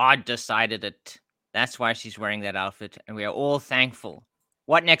 God decided it. That's why she's wearing that outfit, and we are all thankful.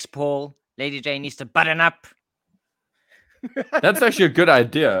 What next, Paul? Lady J needs to button up. That's actually a good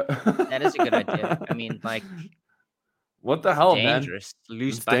idea. That is a good idea. I mean, like, what the hell, dangerous. man?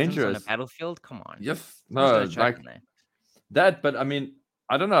 Loose It's buttons dangerous. on a battlefield. Come on. Yes, no, like that. But I mean,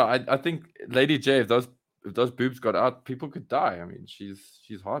 I don't know. I think Lady J, if those boobs got out, people could die. I mean, she's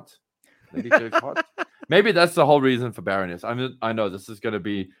hot. Lady J's hot. Maybe that's the whole reason for Baroness. I know this is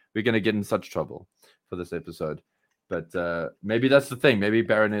we're gonna get in such trouble for this episode, but maybe that's the thing. Maybe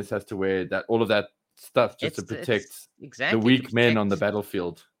Baroness has to wear all of that stuff just to protect the weak men on the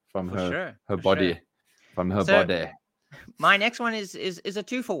battlefield from her body. My next one is a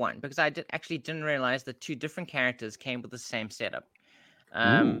 2-for-1, because I didn't realize that two different characters came with the same setup.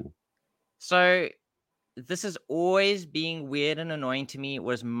 So this is always being weird and annoying to me.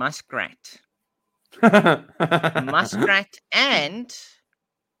 Was Muskrat. Muskrat and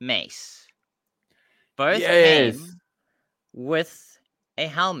Mace both came with a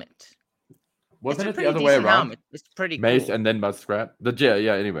helmet. Wasn't it the other way around? Helmet. It's pretty Mace cool. And then Muskrat.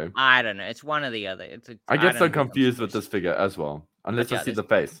 Anyway. I don't know. It's one or the other. I get so confused with this figure as well, unless I see the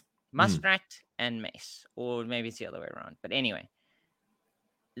face. Muskrat and Mace, or maybe it's the other way around. But anyway,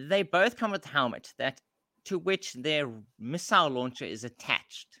 they both come with a helmet to which their missile launcher is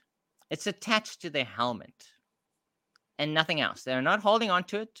attached. It's attached to their helmet and nothing else. They're not holding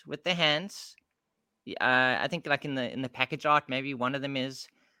onto it with their hands. I think like in the package art, maybe one of them is.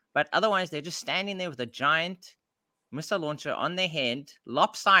 But otherwise, they're just standing there with a giant missile launcher on their head,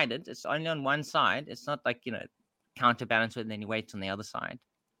 lopsided. It's only on one side. It's not like, counterbalanced with any weights on the other side.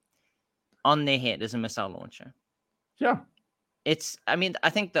 On their head is a missile launcher. Yeah. I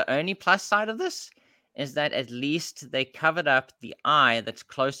think the only plus side of this is that at least they covered up the eye that's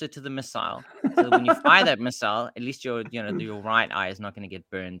closer to the missile. So that when you fire that missile, at least your right eye is not going to get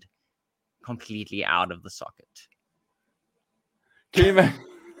burned completely out of the socket. Can you imagine?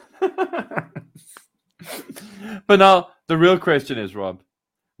 But now the real question is, Rob,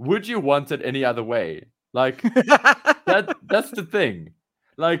 would you want it any other way? Like that's the thing.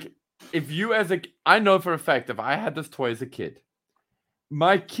 Like, if you I know for a fact, if I had this toy as a kid,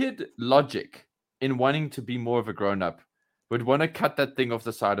 my kid logic in wanting to be more of a grown-up would want to cut that thing off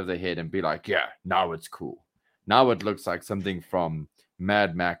the side of their head and be like, yeah, now it's cool. Now it looks like something from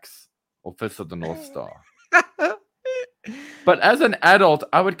Mad Max or Fist of the North Star. But as an adult,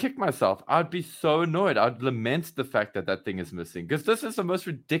 I would kick myself. I'd be so annoyed. I'd lament the fact that thing is missing, because this is the most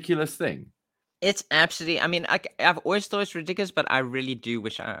ridiculous thing. It's absolutely, I've always thought it's ridiculous, but I really do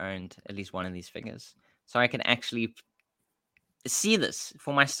wish I owned at least one of these figures, so I can actually see this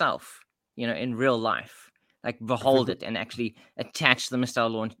for myself, in real life, like behold it and actually attach the missile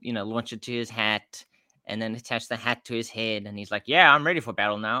launch it to his hat, and then attach the hat to his head, and he's like, yeah, I'm ready for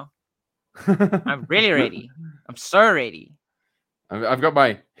battle now. I'm really ready. I'm so ready. I've got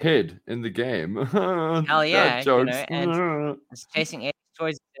my head in the game. Hell yeah. And it's chasing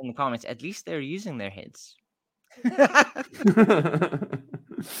toys in the comments. At least they're using their heads.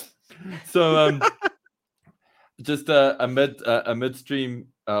 So just a midstream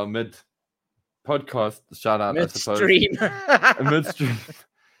mid podcast shout out, midstream. I suppose. Midstream.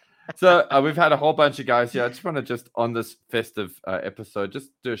 So we've had a whole bunch of guys here. I just want to on this festive episode, just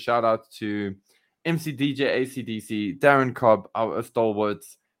do a shout out to MC DJ ACDC, Darren Cobb, our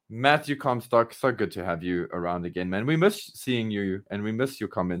stalwarts, Matthew Comstock. So good to have you around again, man. We miss seeing you, and we miss your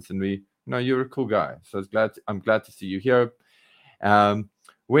comments, and you're a cool guy. So I'm glad to see you here.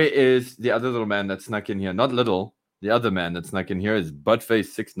 Where is the other little man that snuck in here? Not little. The other man that snuck in here is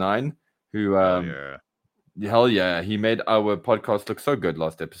Buttface69, who hell yeah, he made our podcast look so good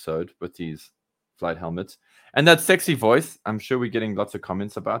last episode with his flight helmets and that sexy voice. I'm sure we're getting lots of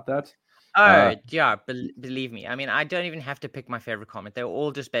comments about that. Oh, yeah, believe me. I don't even have to pick my favorite comment. They're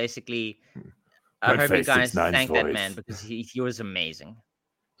all just basically, I hope you guys thank that man, because he was amazing.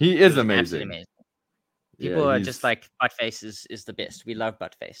 He is amazing. Amazing. People are just like, Buttface is the best. We love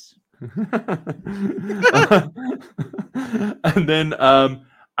Buttface. And then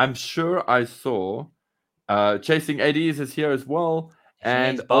I'm sure I saw Chasing ADs is here as well.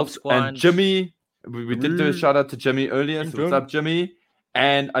 And Jimmy We did do a shout out to Jimmy earlier. So what's up, Jimmy?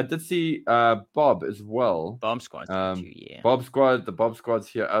 And I did see Bob as well. Bomb Squad's here too, yeah. Bob Squad, the Bob Squad's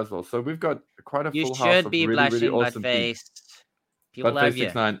here as well. So we've got quite a full house of really, really awesome things. People love you.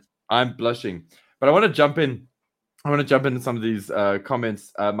 69, I'm blushing. But I want to jump in. I want to jump into some of these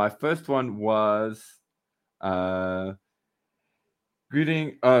comments. My first one was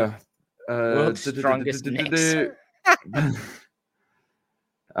greeting. World's strongest necks.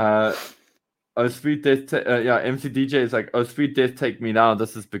 Oh, sweet death. MC DJ is like, oh, sweet death, take me now.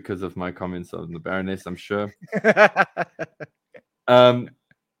 This is because of my comments on the Baroness, I'm sure.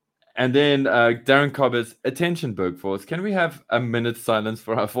 And then Darren Cobbers, attention, Bergforce. Can we have a minute's silence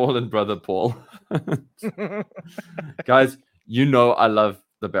for our fallen brother, Paul? Guys, you know I love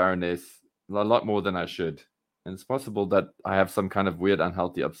the Baroness a lot more than I should. And it's possible that I have some kind of weird,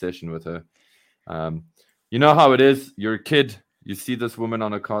 unhealthy obsession with her. You know how it is. You're a kid. You see this woman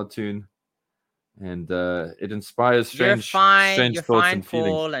on a cartoon. And it inspires strange thoughts and feelings.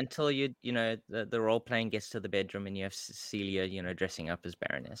 Paul, until the role playing gets to the bedroom and you have Celia, dressing up as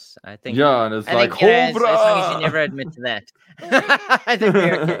Baroness. I think. Yeah, and it's like, as long as you never admit to that, I think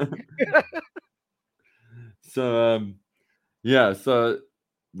we're okay. So, so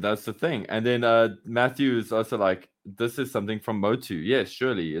that's the thing. And then Matthew is also like, this is something from Motu. Yes,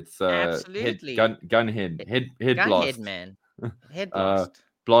 surely it's absolutely gun head gun blast, head man, head blast,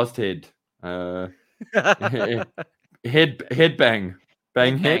 blast head. Head bang,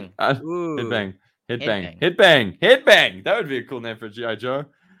 bang head, head bang. That would be a cool name for G.I. Joe.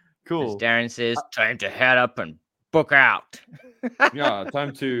 Cool. As Darren says, time to head up and book out. Yeah,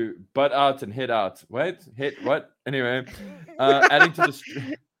 time to butt out and head out. Wait, hit what? Anyway, adding to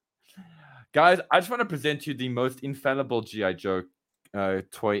the guys, I just want to present you the most infallible G.I. Joe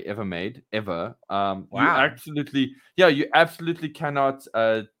toy ever made, ever. Wow. You absolutely cannot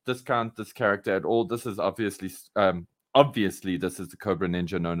discount this character at all. This is obviously this is the Cobra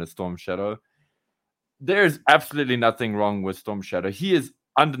Ninja known as Storm Shadow. There's absolutely nothing wrong with Storm Shadow. He is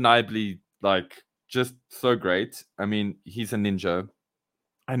undeniably just so great. I mean, he's a ninja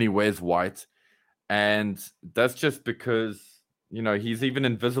and he wears white, and that's just because he's even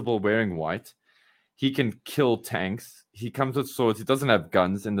invisible wearing white. He can kill tanks. He comes with swords. He doesn't have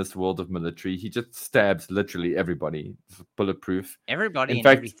guns in this world of military. He just stabs literally everybody. It's bulletproof. Everybody in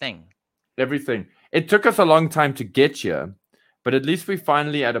fact, everything. Everything. It took us a long time to get here, but at least we're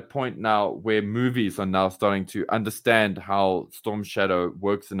finally at a point now where movies are now starting to understand how Storm Shadow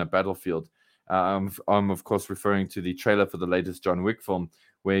works in a battlefield. I'm of course referring to the trailer for the latest John Wick film,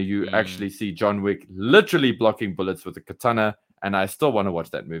 where you actually see John Wick literally blocking bullets with a katana, and I still want to watch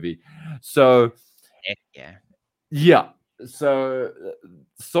that movie. So... Yeah. So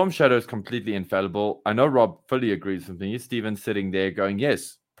Storm Shadow is completely infallible. I know Rob fully agrees with me. Steven's sitting there going,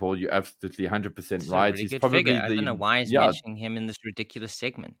 yes, Paul, you're absolutely 100% right. He's probably I don't know why he's mentioning him in this ridiculous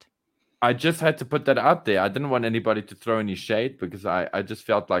segment. I just had to put that out there. I didn't want anybody to throw any shade because I just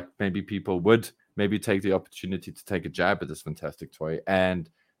felt like maybe people would maybe take the opportunity to take a jab at this fantastic toy, and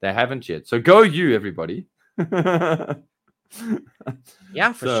they haven't yet. So go you, everybody.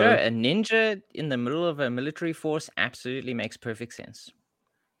 Yeah, for sure. A ninja in the middle of a military force absolutely makes perfect sense.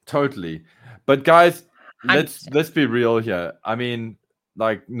 Totally. But guys, 100%. let's be real here. I mean,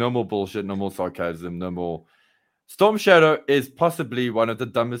 no more bullshit, no more sarcasm, no more. Storm Shadow is possibly one of the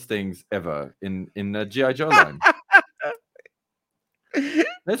dumbest things ever in the G.I. Joe line.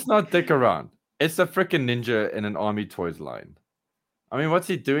 Let's not dick around. It's a freaking ninja in an Army Toys line. I mean, what's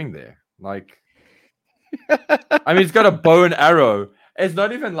he doing there? I mean, he's got a bow and arrow. It's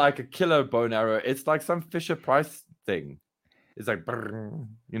not even like a killer bow and arrow. It's like some Fisher-Price thing. It's like,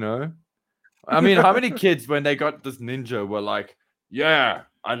 I mean, how many kids, when they got this ninja, were like, yeah,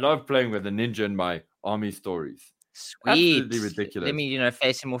 I love playing with a ninja in my army stories. Sweet. Absolutely ridiculous. Let me,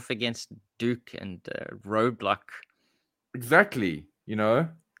 face him off against Duke and Roadblock. Exactly.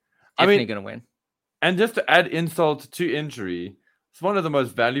 Definitely going to win. And just to add insult to injury, it's one of the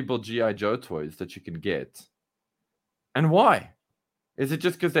most valuable G.I. Joe toys that you can get. And why? Is it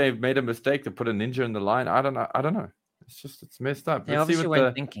just because they've made a mistake to put a ninja in the line? I don't know. It's messed up. They obviously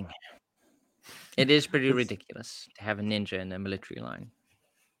weren't thinking. It is pretty ridiculous to have a ninja in a military line.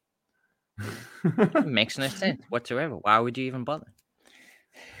 It makes no sense whatsoever. Why would you even bother?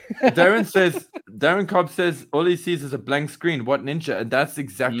 Darren Cobb says all he sees is a blank screen. What ninja? And that's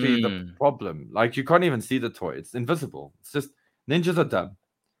exactly the problem. You can't even see the toy. It's invisible. It's just ninjas are dumb.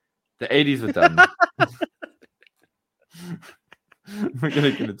 The 80s were dumb. We're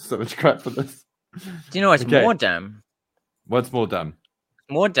gonna get into so much crap for this. Do you know what's more dumb? What's more dumb?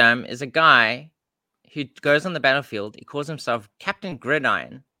 More dumb is a guy who goes on the battlefield. He calls himself Captain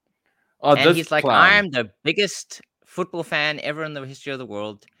Gridiron. Oh, And this he's like, clown. I'm the biggest football fan ever in the history of the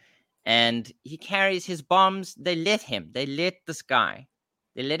world. And he carries his bombs. They let this guy,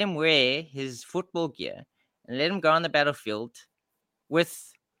 they let him wear his football gear and let him go on the battlefield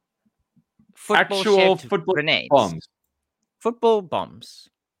with Actual football-shaped football grenades. bombs. Football bombs.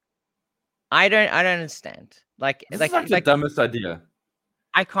 I don't understand. This is like the dumbest idea.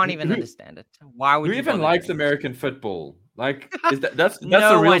 I can't even understand it. Why would Who you even bother likes doing this? American football? Like, that's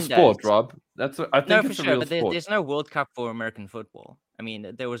No a real one sport, does. Rob. I think No, for it's a sure, real but sport. there's no World Cup for American football. I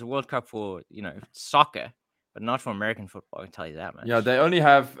mean, there was a World Cup for soccer, but not for American football. I can tell you that much. Yeah, they only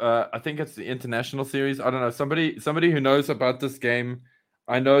have. I think it's the international series. I don't know. Somebody who knows about this game.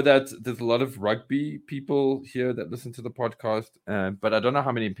 I know that there's a lot of rugby people here that listen to the podcast, but I don't know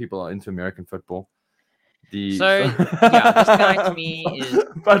how many people are into American football. So yeah, this guy to me is.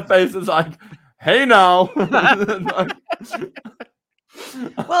 But Face is like, hey now.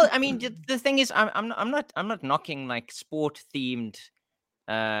 Well, I mean, the thing is, I'm not knocking like sport themed,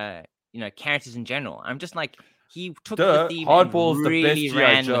 characters in general. I'm just like, he took the theme Hardball's and the best really G.I.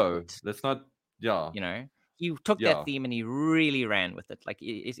 ran Joe. with it. Let's not, yeah. He took that theme and he really ran with it. Like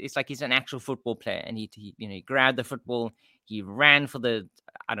it's like he's an actual football player, and he grabbed the football, he ran for the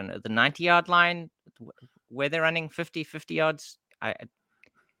 90-yard line where they're running 50 yards.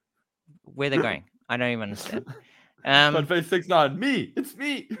 Where they're going, I don't even understand. But Face 6ix9ine, it's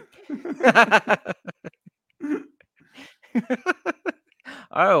me.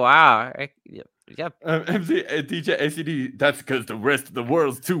 Oh wow! Yep. DJ ACD. That's because the rest of the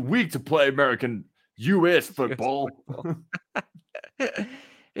world's too weak to play American U.S. football.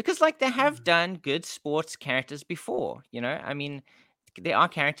 Because they have done good sports characters before. I mean, there are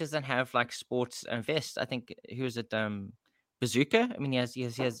characters that have sports vests. I think who is it? Bazooka. I mean, he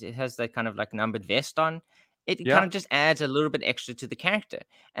has that kind of numbered vest on. It kind of just adds a little bit extra to the character.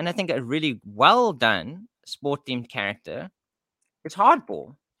 And I think a really well done sport themed character is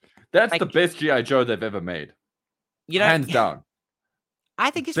Hardball. That's the best G.I. Joe they've ever made. Hands down. I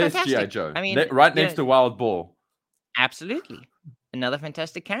think it's best fantastic. G.I. Joe. I mean, right next to Wild Boar. Absolutely. Another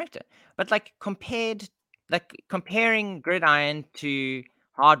fantastic character. But comparing Gridiron to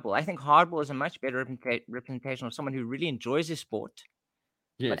Hardball, I think Hardball is a much better representation of someone who really enjoys his sport,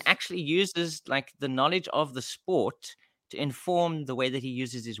 but actually uses the knowledge of the sport to inform the way that he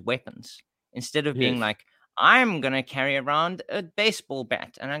uses his weapons, instead of being I'm going to carry around a baseball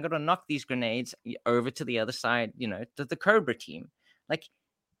bat and I'm going to knock these grenades over to the other side, to the Cobra team.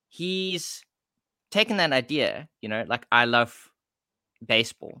 He's taken that idea, I love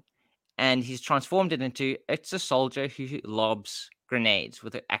baseball, and he's transformed it into it's a soldier who lobs grenades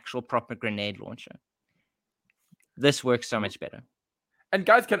with an actual proper grenade launcher. This works so much better. And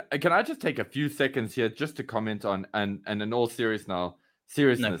guys, can I just take a few seconds here just to comment on and in all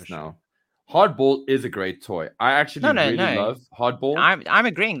seriousness now. Hardball is a great toy. I actually love Hardball. I'm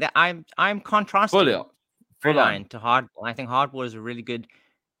agreeing that I'm contrasting Gridiron to Hardball. I think Hardball is a really good.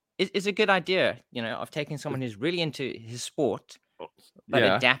 It's a good idea, of taking someone who's really into his sport, but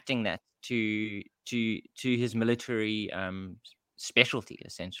adapting that to his military specialty,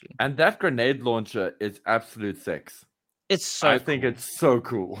 essentially. And that grenade launcher is absolute sex. It's so. I think it's so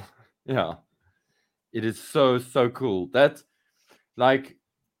cool. Yeah, it is so cool. That's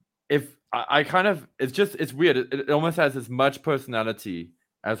if I kind of, it's weird. It almost has as much personality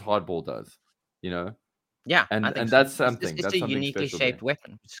as Hardball does, Yeah, and that's something. It's that's a something uniquely shaped there.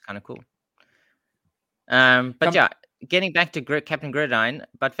 weapon, which is kind of cool. But getting back to Captain Gridiron,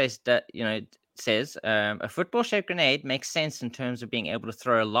 Buttface, says a football-shaped grenade makes sense in terms of being able to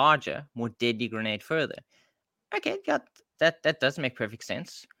throw a larger, more deadly grenade further. Okay, that does make perfect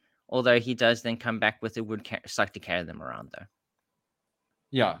sense. Although he does then come back with it would suck to carry them around, though.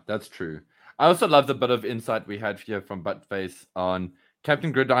 Yeah, that's true. I also love the bit of insight we had here from Buttface on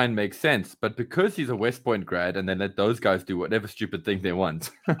Captain Gridiron makes sense, but because he's a West Point grad and they let those guys do whatever stupid thing they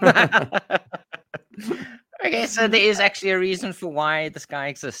want. Okay, so there is actually a reason for why this guy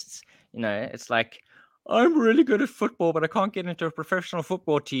exists. It's like, I'm really good at football, but I can't get into a professional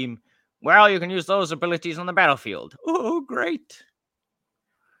football team. Well, you can use those abilities on the battlefield. Oh, great.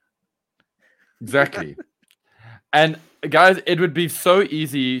 Exactly. And guys, it would be so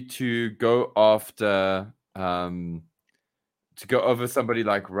easy to go after, to go over somebody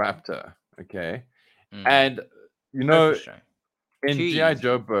like Raptor, okay? And, in G.I.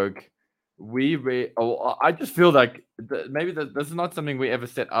 Joe book, I just feel like maybe this is not something we ever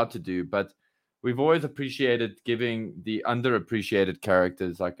set out to do, but we've always appreciated giving the underappreciated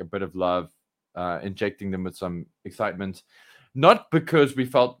characters a bit of love, injecting them with some excitement, not because we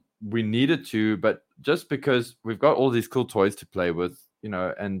felt we needed to, but just because we've got all these cool toys to play with.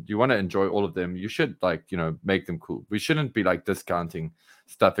 and you want to enjoy all of them, you should make them cool. We shouldn't be like discounting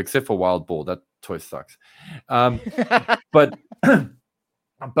stuff, except for Wild Ball. That toy sucks. But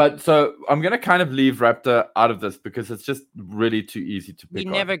but so I'm gonna kind of leave Raptor out of this because it's just really too easy to pick. We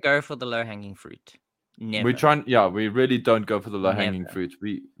never go for the low hanging fruit. Never. We really don't go for the low hanging fruit.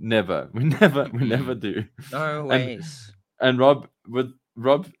 We never do. No ways. And Rob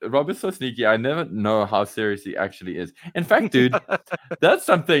is so sneaky. I never know how serious he actually is. In fact, dude, that's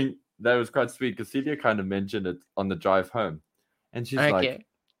something that was quite sweet because Celia kind of mentioned it on the drive home, and she's like,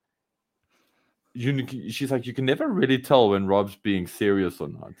 she's like, you can never really tell when Rob's being serious or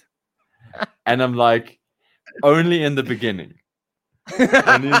not. And I'm like, only in the beginning.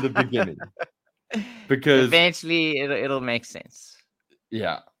 Only in the beginning. Because eventually it'll make sense.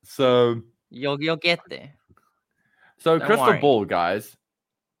 Yeah. So you'll get there. So don't Crystal worry. Ball, guys.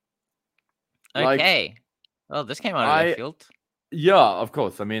 Okay. Well, this came out of left field. Yeah, of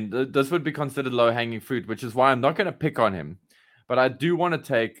course. I mean, this would be considered low-hanging fruit, which is why I'm not going to pick on him. But I do want to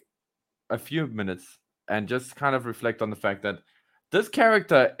take a few minutes and just kind of reflect on the fact that this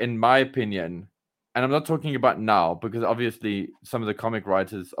character, in my opinion, and I'm not talking about now, because obviously some of the comic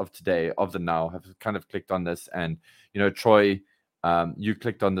writers of today, of the now, have kind of clicked on this. And, Troy, you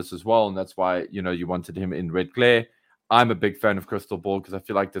clicked on this as well. And that's why, you wanted him in Red Glare. I'm a big fan of Crystal Ball because I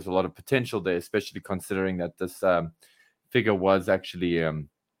feel like there's a lot of potential there, especially considering that this figure was actually,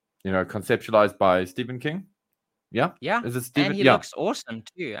 conceptualized by Stephen King. Yeah, yeah. Is it Stephen? And he looks awesome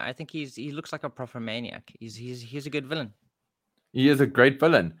too. I think he looks like a proper maniac. He's a good villain. He is a great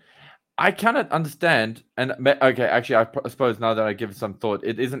villain. I cannot understand. And okay, actually, I suppose now that I give it some thought,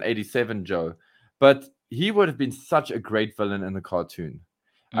 it is an 87 Joe, but he would have been such a great villain in the cartoon.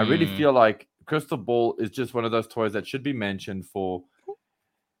 I really feel like Crystal Ball is just one of those toys that should be mentioned for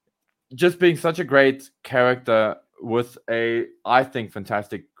just being such a great character with I think,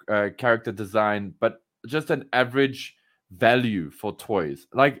 fantastic character design, but just an average value for toys.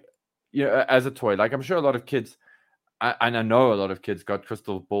 Like, as a toy, like I'm sure a lot of kids, and I know a lot of kids got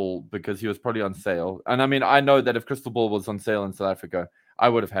Crystal Ball because he was probably on sale. And I mean, I know that if Crystal Ball was on sale in South Africa, I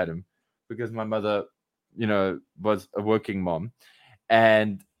would have had him because my mother, was a working mom.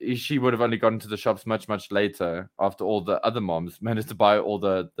 And she would have only gone to the shops much, much later after all the other moms managed to buy all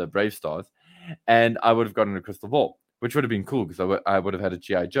the Brave Stars. And I would have gotten a Crystal Ball, which would have been cool because I would have had a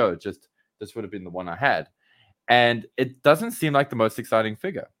G.I. Joe. Just this would have been the one I had. And it doesn't seem like the most exciting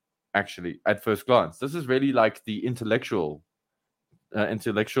figure, actually, at first glance. This is really like the intellectual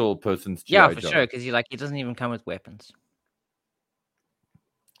person's G.I. Yeah, for Joe. sure, because he doesn't even come with weapons.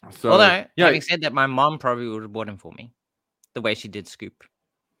 So, although, having said that, my mom probably would have bought him for me. The way she did Scoop.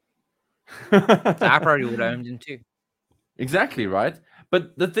 So I probably would have owned him too. Exactly, right?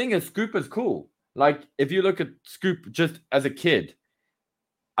 But the thing is, Scoop is cool. Like, if you look at Scoop just as a kid,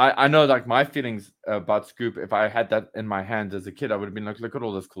 I know, like, my feelings about Scoop, if I had that in my hand as a kid, I would have been like, look at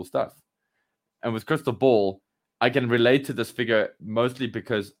all this cool stuff. And with Crystal Ball, I can relate to this figure mostly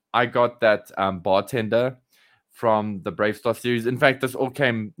because I got that bartender from the Brave Star series. In fact, this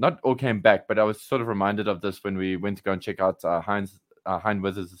not all came back, but I was sort of reminded of this when we went to go and check out Hein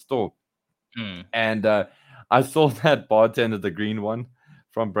Wizards' store. And I saw that bartender, the green one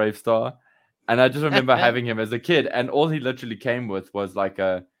from Brave Star. And I just remember having him as a kid. And all he literally came with was like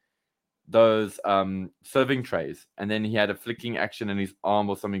those serving trays. And then he had a flicking action in his arm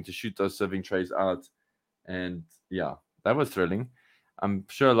or something to shoot those serving trays out. And yeah, that was thrilling. I'm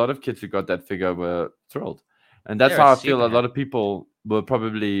sure a lot of kids who got that figure were thrilled. And that's how I feel a lot of people will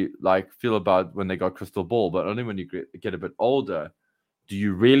probably feel about when they got Crystal Ball. But only when you get a bit older do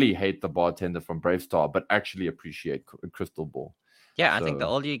you really hate the bartender from Brave Star, but actually appreciate Crystal Ball. Yeah, I think the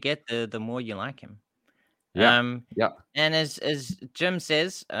older you get, the more you like him. Yeah. And as Jim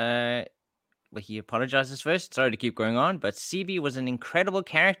says, he apologizes first. Sorry to keep going on, but CB was an incredible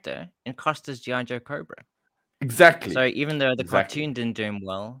character in Costa's G.I. Joe Cobra. Exactly. So even though the cartoon didn't do him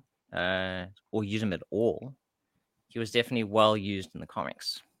well, or use him at all, he was definitely well used in the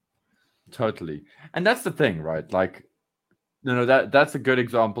comics. Totally. And that's the thing, right? Like, that's a good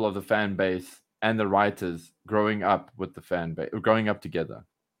example of the fan base and the writers growing up with the fan base, growing up together.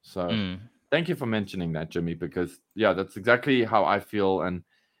 So thank you for mentioning that, Jimmy, because that's exactly how I feel. And,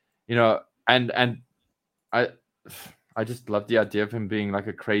 and I just love the idea of him being like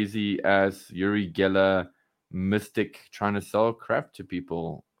a crazy ass Uri Geller mystic trying to sell crap to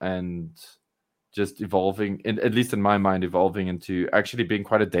people and just evolving, at least in my mind, evolving into actually being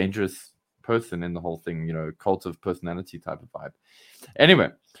quite a dangerous person in the whole thing, cult of personality type of vibe. Anyway,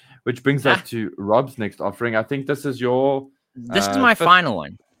 which brings us to Rob's next offering. I think this is your... This is my final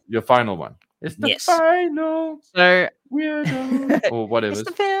one. Your final one. It's the Yes. final So weirdo or whatever. it's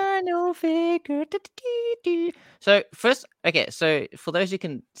the final figure. So first, okay. So for those who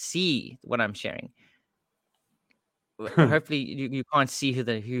can see what I'm sharing, hopefully you can't see who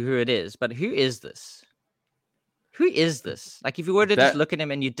it is. But who is this? Who is this? Like, if you were to just look at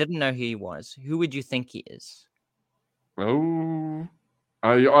him and you didn't know who he was, who would you think he is? Oh,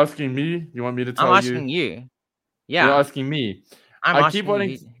 are you asking me? You want me to tell you? I'm asking you. Yeah, you're asking me. I keep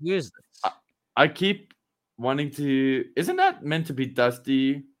wanting. Who is this? I keep wanting to. Isn't that meant to be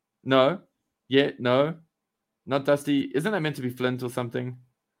Dusty? No. Yeah. No. Not Dusty. Isn't that meant to be Flint or something?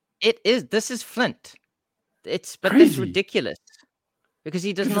 It is. This is Flint. It's Crazy. ridiculous because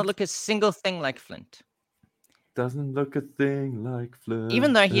he does not look a single thing like Flint. Doesn't look a thing like Flint.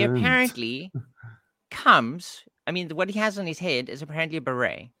 Even though he apparently comes. I mean, what he has on his head is apparently a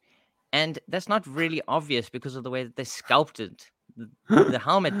beret, and that's not really obvious because of the way that they sculpted the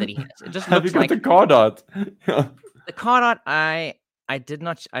helmet that he has. It just looks like the card art. The card art. I didn't.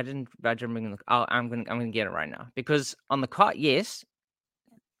 I'm gonna get it right now because on the card, yes.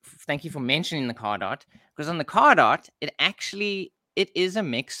 Thank you for mentioning the card art, because on the card art, it is a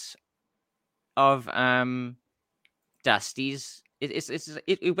mix of Dusty's.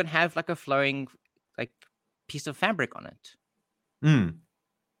 It would have like a flowing like piece of fabric on it.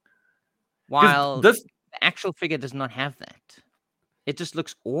 While the actual figure does not have that. It just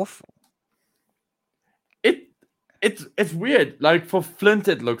looks awful. It's weird. Like, for Flint,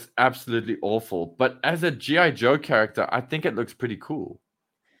 it looks absolutely awful. But as a G.I. Joe character, I think it looks pretty cool.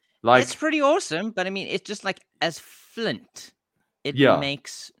 Like, it's pretty awesome, but I mean, it's just like as Flint, it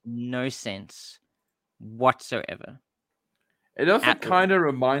makes no sense whatsoever. It also kind of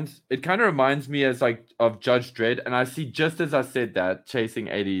reminds me as like of Judge Dredd, and I see, just as I said that, chasing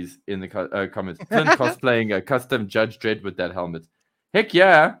 80s in the comments, Flint cosplaying a custom Judge Dredd with that helmet. Heck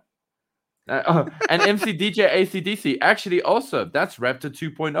yeah. And MC DJ ACDC, actually also, that's Raptor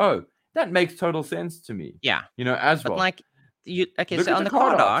 2.0. That makes total sense to me. Yeah. As well. But like, so on the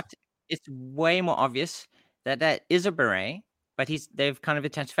card art, it's way more obvious that is a beret, but they've kind of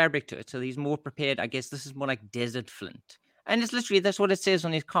attached fabric to it. So he's more prepared. I guess this is more like Desert Flint. And it's literally, that's what it says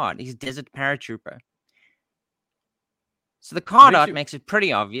on his card. He's Desert Paratrooper. So the card art makes it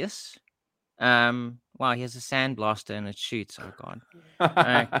pretty obvious. Wow, he has a sandblaster and it shoots. Oh god.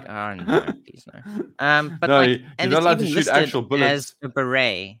 No, please no. But no, like, and it's even listed actual bullets as a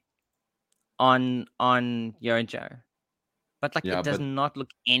beret on Yojo. But like, it does not look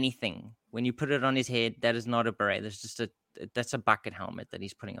anything. When you put it on his head, that is not a beret. There's just that's a bucket helmet that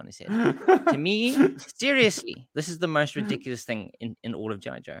he's putting on his head. To me, seriously, this is the most ridiculous thing in all of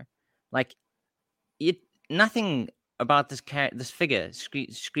Jojo. Like, nothing about this figure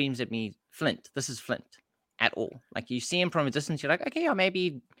screams at me Flint. This is Flint at all. Like, you see him from a distance, you're like, okay, or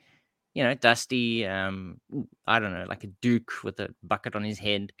maybe, Dusty, I don't know, like a Duke with a bucket on his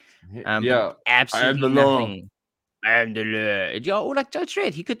head. Absolutely nothing. And or like Judge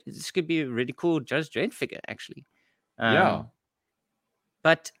Dredd. This could be a really cool Judge Dredd figure, actually.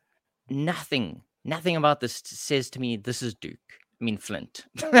 But nothing about this says to me this is Duke. I mean Flint.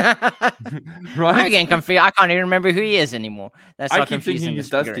 Right. I'm getting confused. I can't even remember who he is anymore. That's I keep thinking he's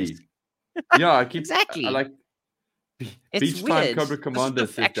Dusty. Yeah, I keep exactly. I like it's Beach weird. Time Cobra Commander.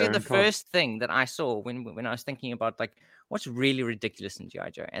 Actually, the first thing that I saw when I was thinking about like what's really ridiculous in G.I.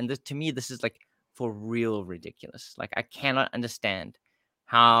 Joe, and to me this is like for real ridiculous. Like, I cannot understand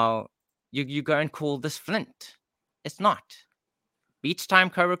how you go and call this Flint. It's not. Beach Time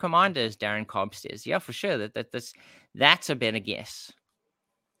Cobra Commander, as Darren Cobb says. Yeah, for sure. That's a better guess.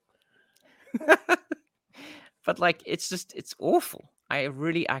 But like, it's awful.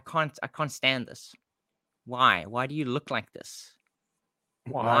 I can't stand this. Why? Why do you look like this?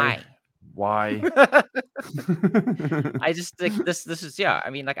 Why? I just think this is, yeah, I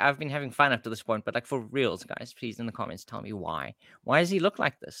mean, like, I've been having fun up to this point, but like, for reals, guys, please in the comments tell me why does he look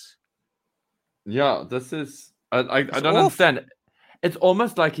like this? Yeah, this is I don't understand. It's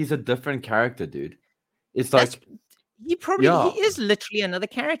almost like he's a different character, dude. It's like he is literally another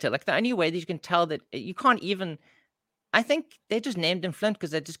character. Like, the only way that you can tell that you can't even, I think they just named him Flint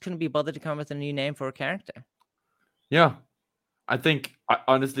because they just couldn't be bothered to come up with a new name for a character. Yeah. I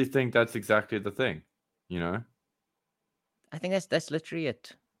honestly think that's exactly the thing, I think that's literally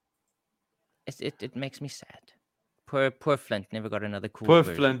it. It makes me sad. Poor Flint never got another cool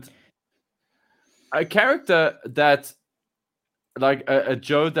version. Flint. A character that, like, a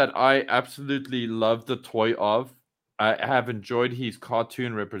Joe that I absolutely love the toy of. I have enjoyed his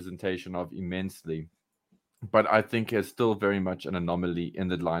cartoon representation of immensely, but I think is still very much an anomaly in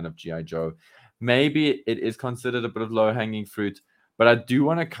the line of G.I. Joe. Maybe it is considered a bit of low-hanging fruit, but I do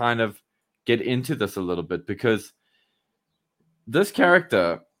want to kind of get into this a little bit, because this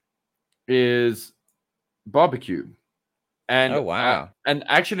character is Barbecue. And Oh, wow. and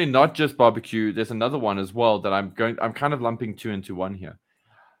actually not just Barbecue, there's another one as well that I'm kind of lumping two into one here.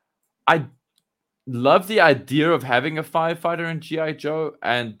 I love the idea of having a firefighter in G.I. Joe,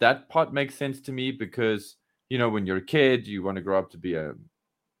 and that part makes sense to me because, when you're a kid, you want to grow up to be a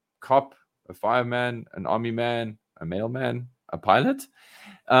cop, a fireman, an army man, a mailman, a pilot.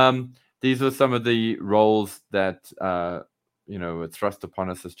 These are some of the roles that were thrust upon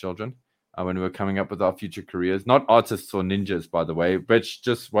us as children when we were coming up with our future careers. Not artists or ninjas, by the way, but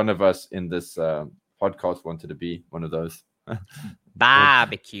just one of us in this podcast wanted to be one of those.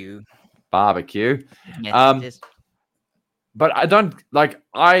 Barbecue. Yes, but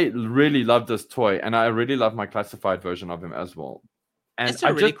I really love this toy, and I really love my classified version of him as well. And it's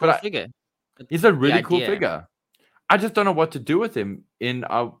a really cool figure. He's a really cool figure. I just don't know what to do with him in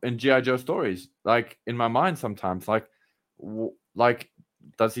G.I. Joe stories. Like, in my mind sometimes,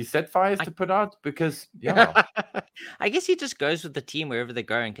 does he set fires to put out? Because, yeah. I guess he just goes with the team wherever they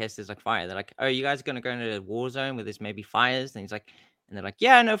go in case there's fire. They're like, oh, you guys are going to go into a war zone where there's maybe fires? And they're like,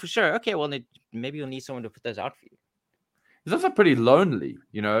 yeah, no, for sure. Okay, well, maybe you'll need someone to put those out for you. He's also pretty lonely,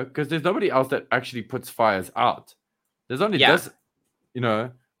 because there's nobody else that actually puts fires out. There's only this, we've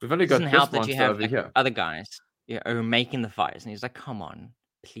only got this monster over here. Other guys who are making the fires. And he's like, come on,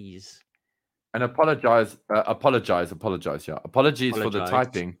 please. And apologize, yeah. Apologies for the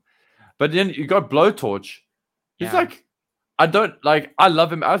typing. But then you got Blowtorch. He's I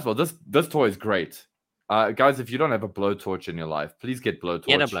love him as well. This toy is great. Guys, if you don't have a Blowtorch in your life, please get Blowtorch.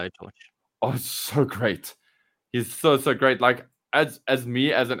 Get a Blowtorch. Oh, it's so great. He's so great. Like, as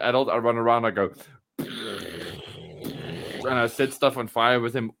me, as an adult, I run around, I go, and I set stuff on fire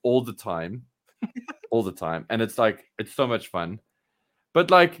with him all the time. And it's so much fun. But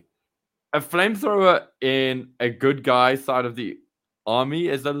a flamethrower in a good guy side of the army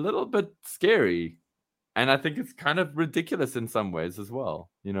is a little bit scary. And I think it's kind of ridiculous in some ways as well,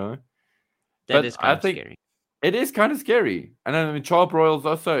 That is kind of scary. It is kind of scary. And I mean, Charbroil's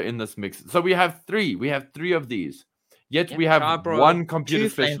also in this mix. So we have three. We have three of these. Yet we have Charbroil, one computer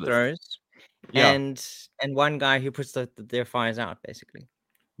specialist. And one guy who puts their fires out, basically.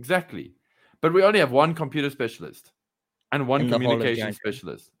 Exactly. But we only have one computer specialist. And one communication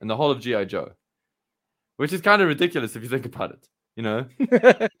specialist in the whole of G.I. Joe. Which is kind of ridiculous if you think about it,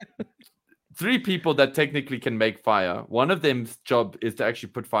 Three people that technically can make fire. One of them's job is to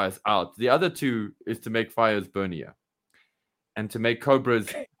actually put fires out. The other two is to make fires burnier. And to make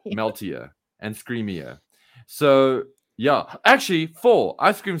cobras meltier and screamier. So, yeah. Actually, 4.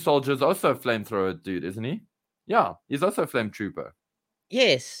 Ice Cream Soldier is also a flamethrower dude, isn't he? Yeah, he's also a flame trooper.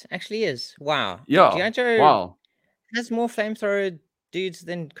 Yes, actually is. Wow. Yeah. G.I. Joe wow. has more flamethrower dudes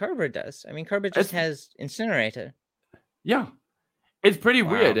than Cobra does. I mean, Cobra just has Incinerator. Yeah. It's pretty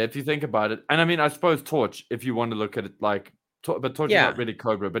weird if you think about it. And I mean, I suppose Torch, if you want to look at it but Torch is not really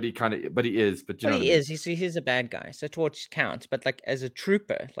Cobra, but he is. But he is. He's a bad guy. So Torch counts. But as a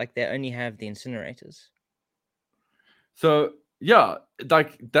trooper, they only have the incinerators. So yeah,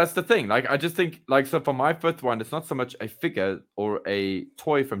 that's the thing. I just think so for my fifth one, it's not so much a figure or a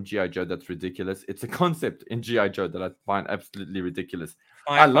toy from G.I. Joe that's ridiculous. It's a concept in G.I. Joe that I find absolutely ridiculous.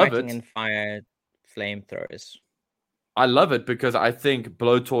 I love it. And fire flamethrowers. I love it because I think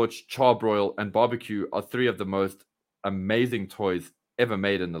Blowtorch, Charbroil, and Barbecue are 3 of the most amazing toys ever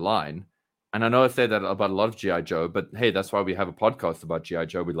made in the line. And I know I say that about a lot of G.I. Joe, but hey, that's why we have a podcast about G.I.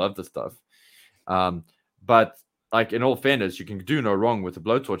 Joe. We love this stuff. But in all fairness, you can do no wrong with a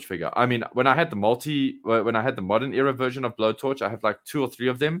Blowtorch figure. I mean, when I had the modern era version of Blowtorch, I have 2 or 3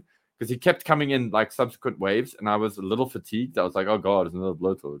 of them because he kept coming in subsequent waves, and I was a little fatigued. I was like, oh god, it's another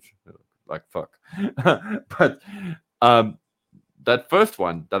Blowtorch. Fuck. But that first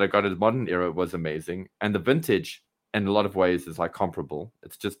one that I got in the modern era was amazing, and the vintage in a lot of ways is comparable.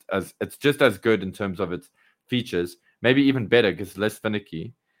 It's just as good in terms of its features, maybe even better because it's less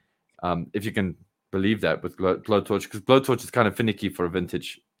finicky. If you can believe that with Blowtorch, because Blowtorch is kind of finicky for a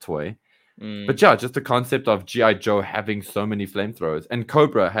vintage toy. But yeah, just the concept of G.I. Joe having so many flamethrowers and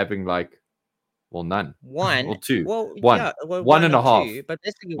Cobra having none. One or 2. Well, one. Yeah, well, one and a half. 2, but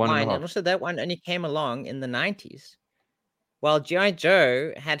basically one. And also that one only came along in the 90s. While G.I.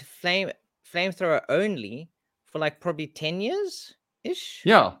 Joe had flamethrower only for probably 10 years ish.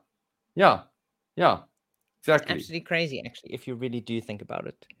 Yeah. Exactly. It's absolutely crazy, actually, if you really do think about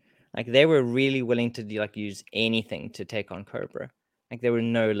it. They were really willing to use anything to take on Cobra. There were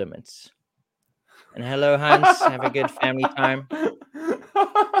no limits. And hello, Hans. Have a good family time.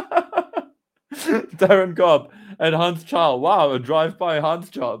 Darren Cobb and Hans Chow. Wow, a drive-by Hans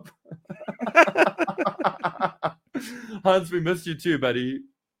job. Hans, we missed you too, buddy.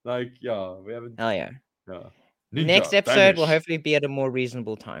 Like, yeah, we haven't. Oh yeah. Yeah. Next Ninja, episode will vanish. hopefully be at a more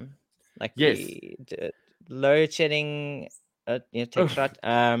reasonable time. Like Yes. load shedding, take shot.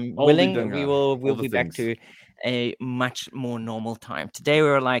 Holy Willing, dinger, we'll all the be back things. to a much more normal time. Today we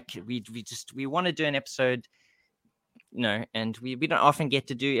were like we want to do an episode, and we don't often get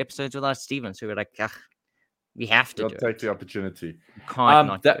to do episodes without Steven, so we're like, we have to We'll do take it. the opportunity. We can't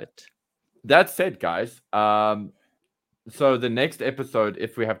not do it. That said, guys, so the next episode,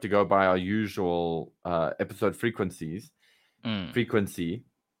 if we have to go by our usual episode frequency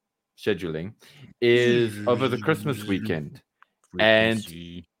scheduling, is over the Christmas weekend. And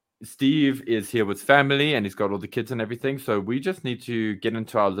Steve is here with family and he's got all the kids and everything. So we just need to get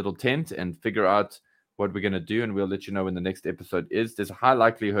into our little tent and figure out what we're going to do. And we'll let you know when the next episode is. There's a high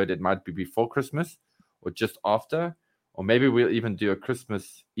likelihood it might be before Christmas or just after. Or maybe we'll even do a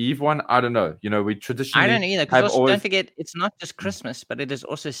Christmas Eve one. I don't know. We traditionally I don't know either. Because don't forget, it's not just Christmas, but it is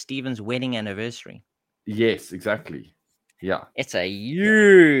also Steven's wedding anniversary. Yes, exactly. Yeah. It's a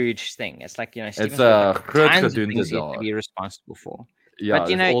huge thing. It's like, Steven's it's a tons of things to be responsible for. Yeah, but,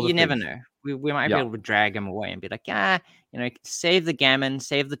 you never know. We might be able to drag him away and be like, save the gammon,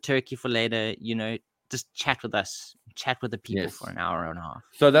 save the turkey for later, just chat with us. Chat with the people for an hour and a half.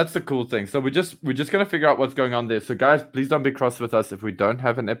 So that's the cool thing. So we're just gonna figure out what's going on there. So guys, please don't be cross with us if we don't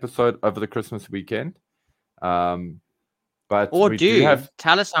have an episode over the Christmas weekend. But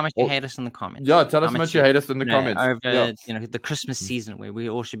tell us how much you hate us in the comments. Yeah, tell us how much you hate us in the comments. Over the Christmas season where we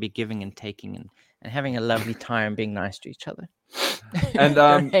all should be giving and taking and having a lovely time being nice to each other. And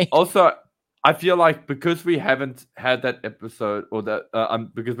also I feel like because we haven't had that episode or that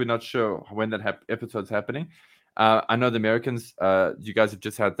because we're not sure when that episode's happening. I know the Americans, you guys have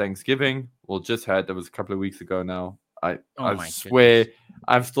just had Thanksgiving. Well, that was a couple of weeks ago now. I swear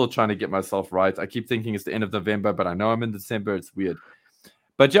I'm still trying to get myself right. I keep thinking it's the end of November, but I know I'm in December. It's weird.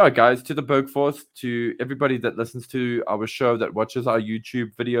 But yeah, guys, to the Berg Force, to everybody that listens to our show, that watches our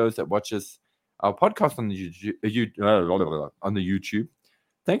YouTube videos, that watches our podcast on the YouTube.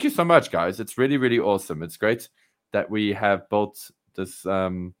 Thank you so much, guys. It's really, really awesome. It's great that we have built this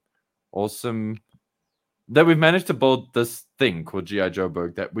awesome... that we've managed to build this thing called G.I. Joe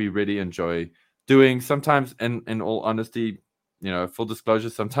Berg that we really enjoy doing. Sometimes, in all honesty, full disclosure,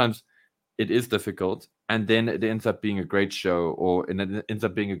 sometimes it is difficult, and then it ends up being a great show, or it ends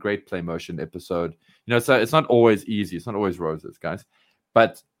up being a great Play Motion episode. So it's not always easy. It's not always roses, guys,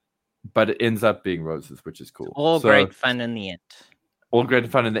 but it ends up being roses, which is cool. All great fun in the end. All great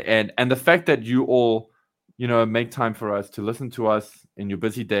fun in the end, and the fact that you all, make time for us to listen to us in your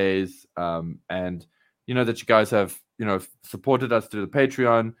busy days, and that you guys have, supported us through the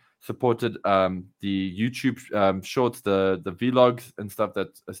Patreon, supported the YouTube shorts, the vlogs and stuff that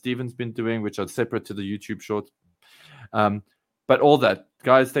Steven's been doing, which are separate to the YouTube shorts. But all that,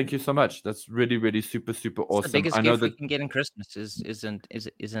 guys, thank you so much. That's really, really super, super awesome. The biggest gift we can get in Christmas is an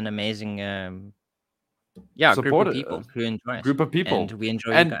amazing group of people who enjoy it. Group of people. And we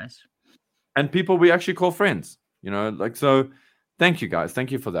enjoy you guys. And people we actually call friends, so... Thank you, guys.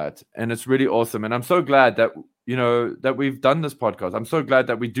 Thank you for that. And it's really awesome. And I'm so glad that, that we've done this podcast. I'm so glad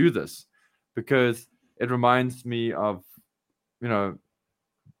that we do this because it reminds me of, the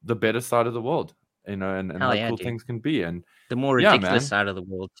better side of the world, and how cool things can be. And the more ridiculous side of the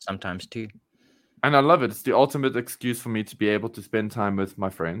world sometimes too. And I love it. It's the ultimate excuse for me to be able to spend time with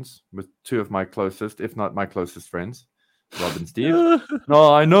my friends, with two of my closest, if not my closest friends, Rob and Steve.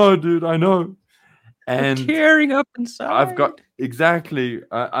 No, I know, dude. I know. And tearing up inside. I've got exactly.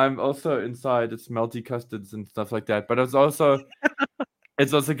 I'm also inside. It's melty custards and stuff like that. But it's also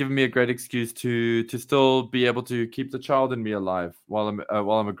given me a great excuse to still be able to keep the child in me alive while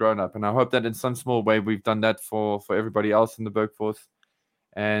I'm a grown up. And I hope that in some small way we've done that for everybody else in the Berg Force.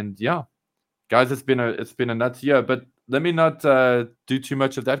 And yeah, guys, it's been a nuts year. But let me not do too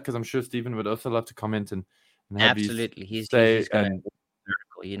much of that because I'm sure Steven would also love to comment and have absolutely. He's going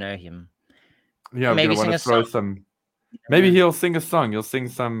to him. Yeah, maybe want to throw some. Maybe he'll sing a song. He'll sing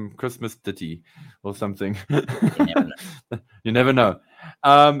some Christmas ditty or something. You never know.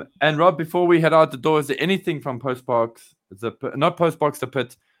 And Rob, before we head out the door, is there anything from Postbox? Not Postbox the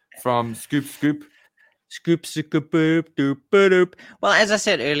Pit, from Scoop. Scoop, boop, doop, doop. Well, as I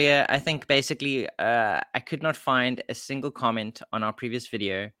said earlier, I think basically I could not find a single comment on our previous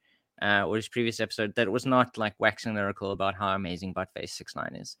video or his previous episode that was not like waxing lyrical about how amazing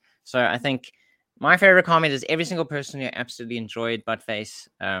Buttface69 is. So I think my favorite comment is every single person who absolutely enjoyed Buttface.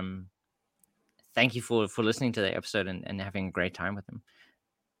 Thank you for listening to the episode and having a great time with him.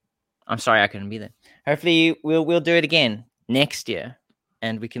 I'm sorry I couldn't be there. Hopefully we'll do it again next year.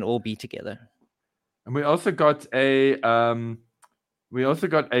 and we can all be together. And we also got a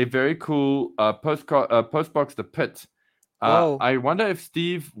very cool postbox the pit. I wonder if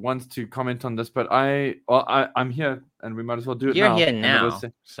Steve wants to comment on this, but I'm here and we might as well do it You're now. here now,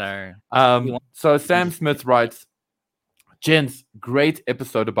 so so Sam Smith writes, "Gents, great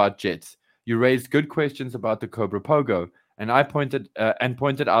episode about jets. You raised good questions about the Cobra Pogo, and I pointed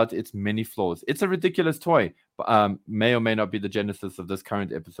out its many flaws. It's a ridiculous toy. May or may not be the genesis of this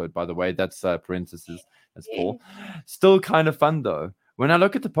current episode, by the way. That's parentheses. That's Paul. Still kind of fun though. When I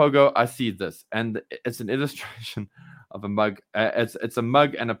look at the Pogo, I see this, and it's an illustration of a mug. It's a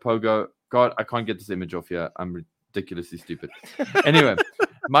mug and a Pogo. God, I can't get this image off here. I'm ridiculously stupid. Anyway,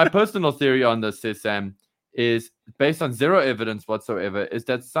 my personal theory on this," says Sam, "is based on zero evidence whatsoever, is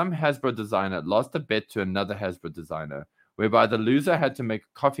that some Hasbro designer lost a bet to another Hasbro designer, whereby the loser had to make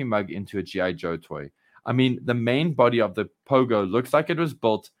a coffee mug into a G.I. Joe toy. I mean, the main body of the Pogo looks like it was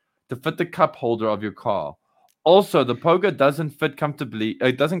built to fit the cup holder of your car. Also, the Pogo doesn't fit comfortably.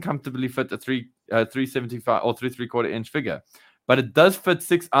 It doesn't comfortably fit a 375 or 3/3/4 inch figure, but it does fit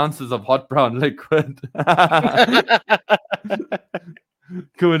 6 ounces of hot brown liquid."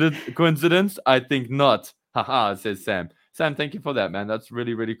 Coincidence? I think not. Haha, says Sam. Sam, thank you for that, man. That's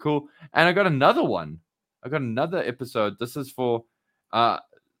really, really cool. And I got another one. I got another episode. This is for I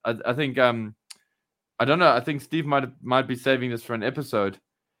think I don't know. I think Steve might be saving this for an episode.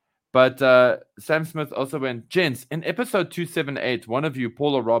 But Sam Smith also went, "Gents, in episode 278, one of you,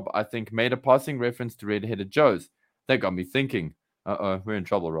 Paul or Rob, I think, made a passing reference to Red-Headed Joes. That got me thinking. We're in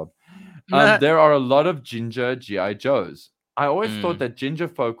trouble, Rob. There are a lot of ginger G.I. Joes. I always thought that ginger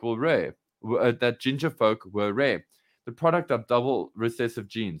folk were rare. The product of double recessive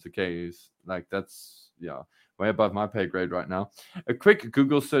genes." Okay, like that's way above my pay grade right now. "A quick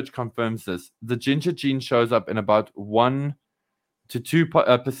Google search confirms this. The ginger gene shows up in about 1 to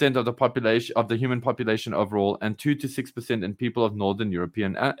 2% of the population of the human population overall, and 2 to 6% in people of Northern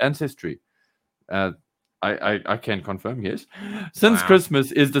European ancestry." I can confirm, yes. "Since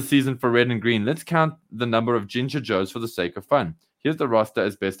Christmas is the season for red and green, let's count the number of ginger Joes for the sake of fun. Here's the roster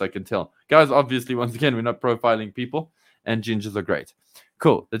as best I can tell." Guys, obviously, once again, we're not profiling people, and gingers are great.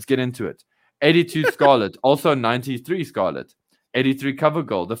 Cool, let's get into it. 82 Scarlet, also 93 Scarlet. 83 Cover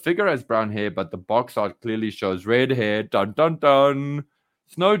Girl. The figure has brown hair, but the box art clearly shows red hair. Dun dun dun.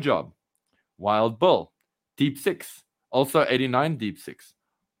 Snow Job. Wild Bull. Deep Six. Also 89 Deep Six.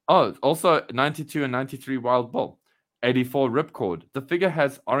 Oh, also 92 and 93 Wild Bull. 84 Ripcord. The figure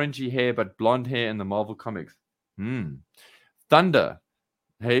has orangey hair, but blonde hair in the Marvel Comics. Thunder.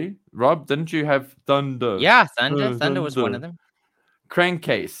 Hey, Rob, didn't you have Thunder? Yeah, Thunder was one of them.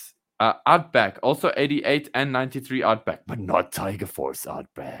 Crankcase. Outback, also 88 and 93 Outback, but not Tiger Force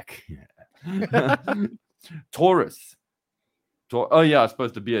Outback. Taurus. Oh, yeah, I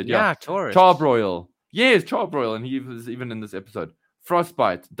suppose the beard. Yeah, Taurus. Charbroil. Yes, Charbroil, and he was even in this episode.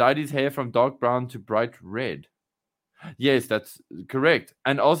 Frostbite. Dyed his hair from dark brown to bright red. Yes, that's correct.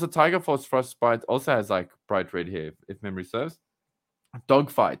 And also Tiger Force Frostbite also has like bright red hair, if memory serves.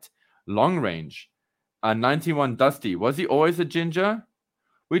 Dogfight. Long Range. 91 Dusty. Was he always a ginger?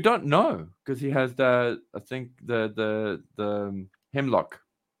 We don't know because he has the Hemlock.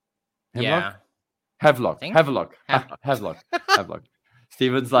 Yeah. Havelock.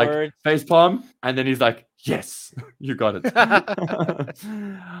 Steven's like facepalm, and then he's like, "Yes, you got it."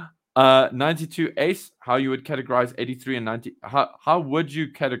 92 Ace. How you would categorize 83 and 90? How would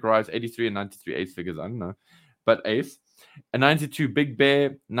you categorize 83 and 93 Ace figures? I don't know, but Ace. A 92 Big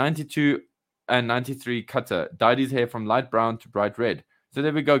Bear. 92 and 93 Cutter. Dyed his hair from light brown to bright red. So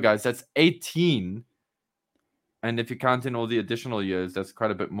there we go, guys. That's 18. And if you count in all the additional years, that's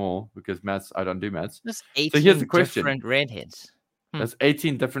quite a bit more because maths, I don't do maths. That's 18 so here's the question. Different redheads. That's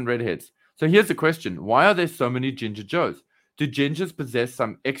 18 different redheads. So here's the question. Why are there so many Ginger Joes? Do gingers possess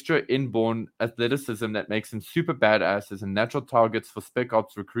some extra inborn athleticism that makes them super badasses and natural targets for Spec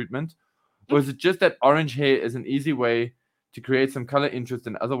Ops recruitment? Or is it just that orange hair is an easy way to create some color interest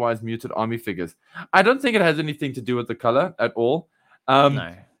in otherwise muted army figures? I don't think it has anything to do with the color at all.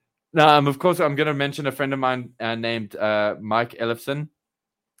 No. Of course, I'm going to mention a friend of mine named Mike Ellefson.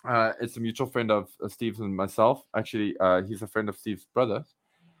 It's a mutual friend of Steve's and myself. Actually, he's a friend of Steve's brother.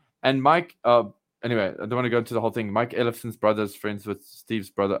 And Mike, anyway, I don't want to go into the whole thing. Mike Ellefson's brother's friends with Steve's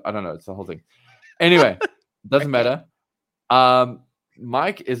brother. I don't know. It's the whole thing. Anyway, doesn't matter.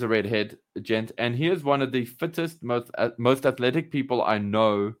 Mike is a redhead gent, and he is one of the fittest, most athletic people I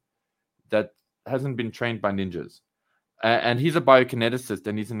know that hasn't been trained by ninjas. And he's a biokineticist,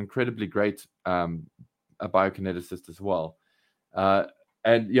 and he's an incredibly great a biokineticist as well.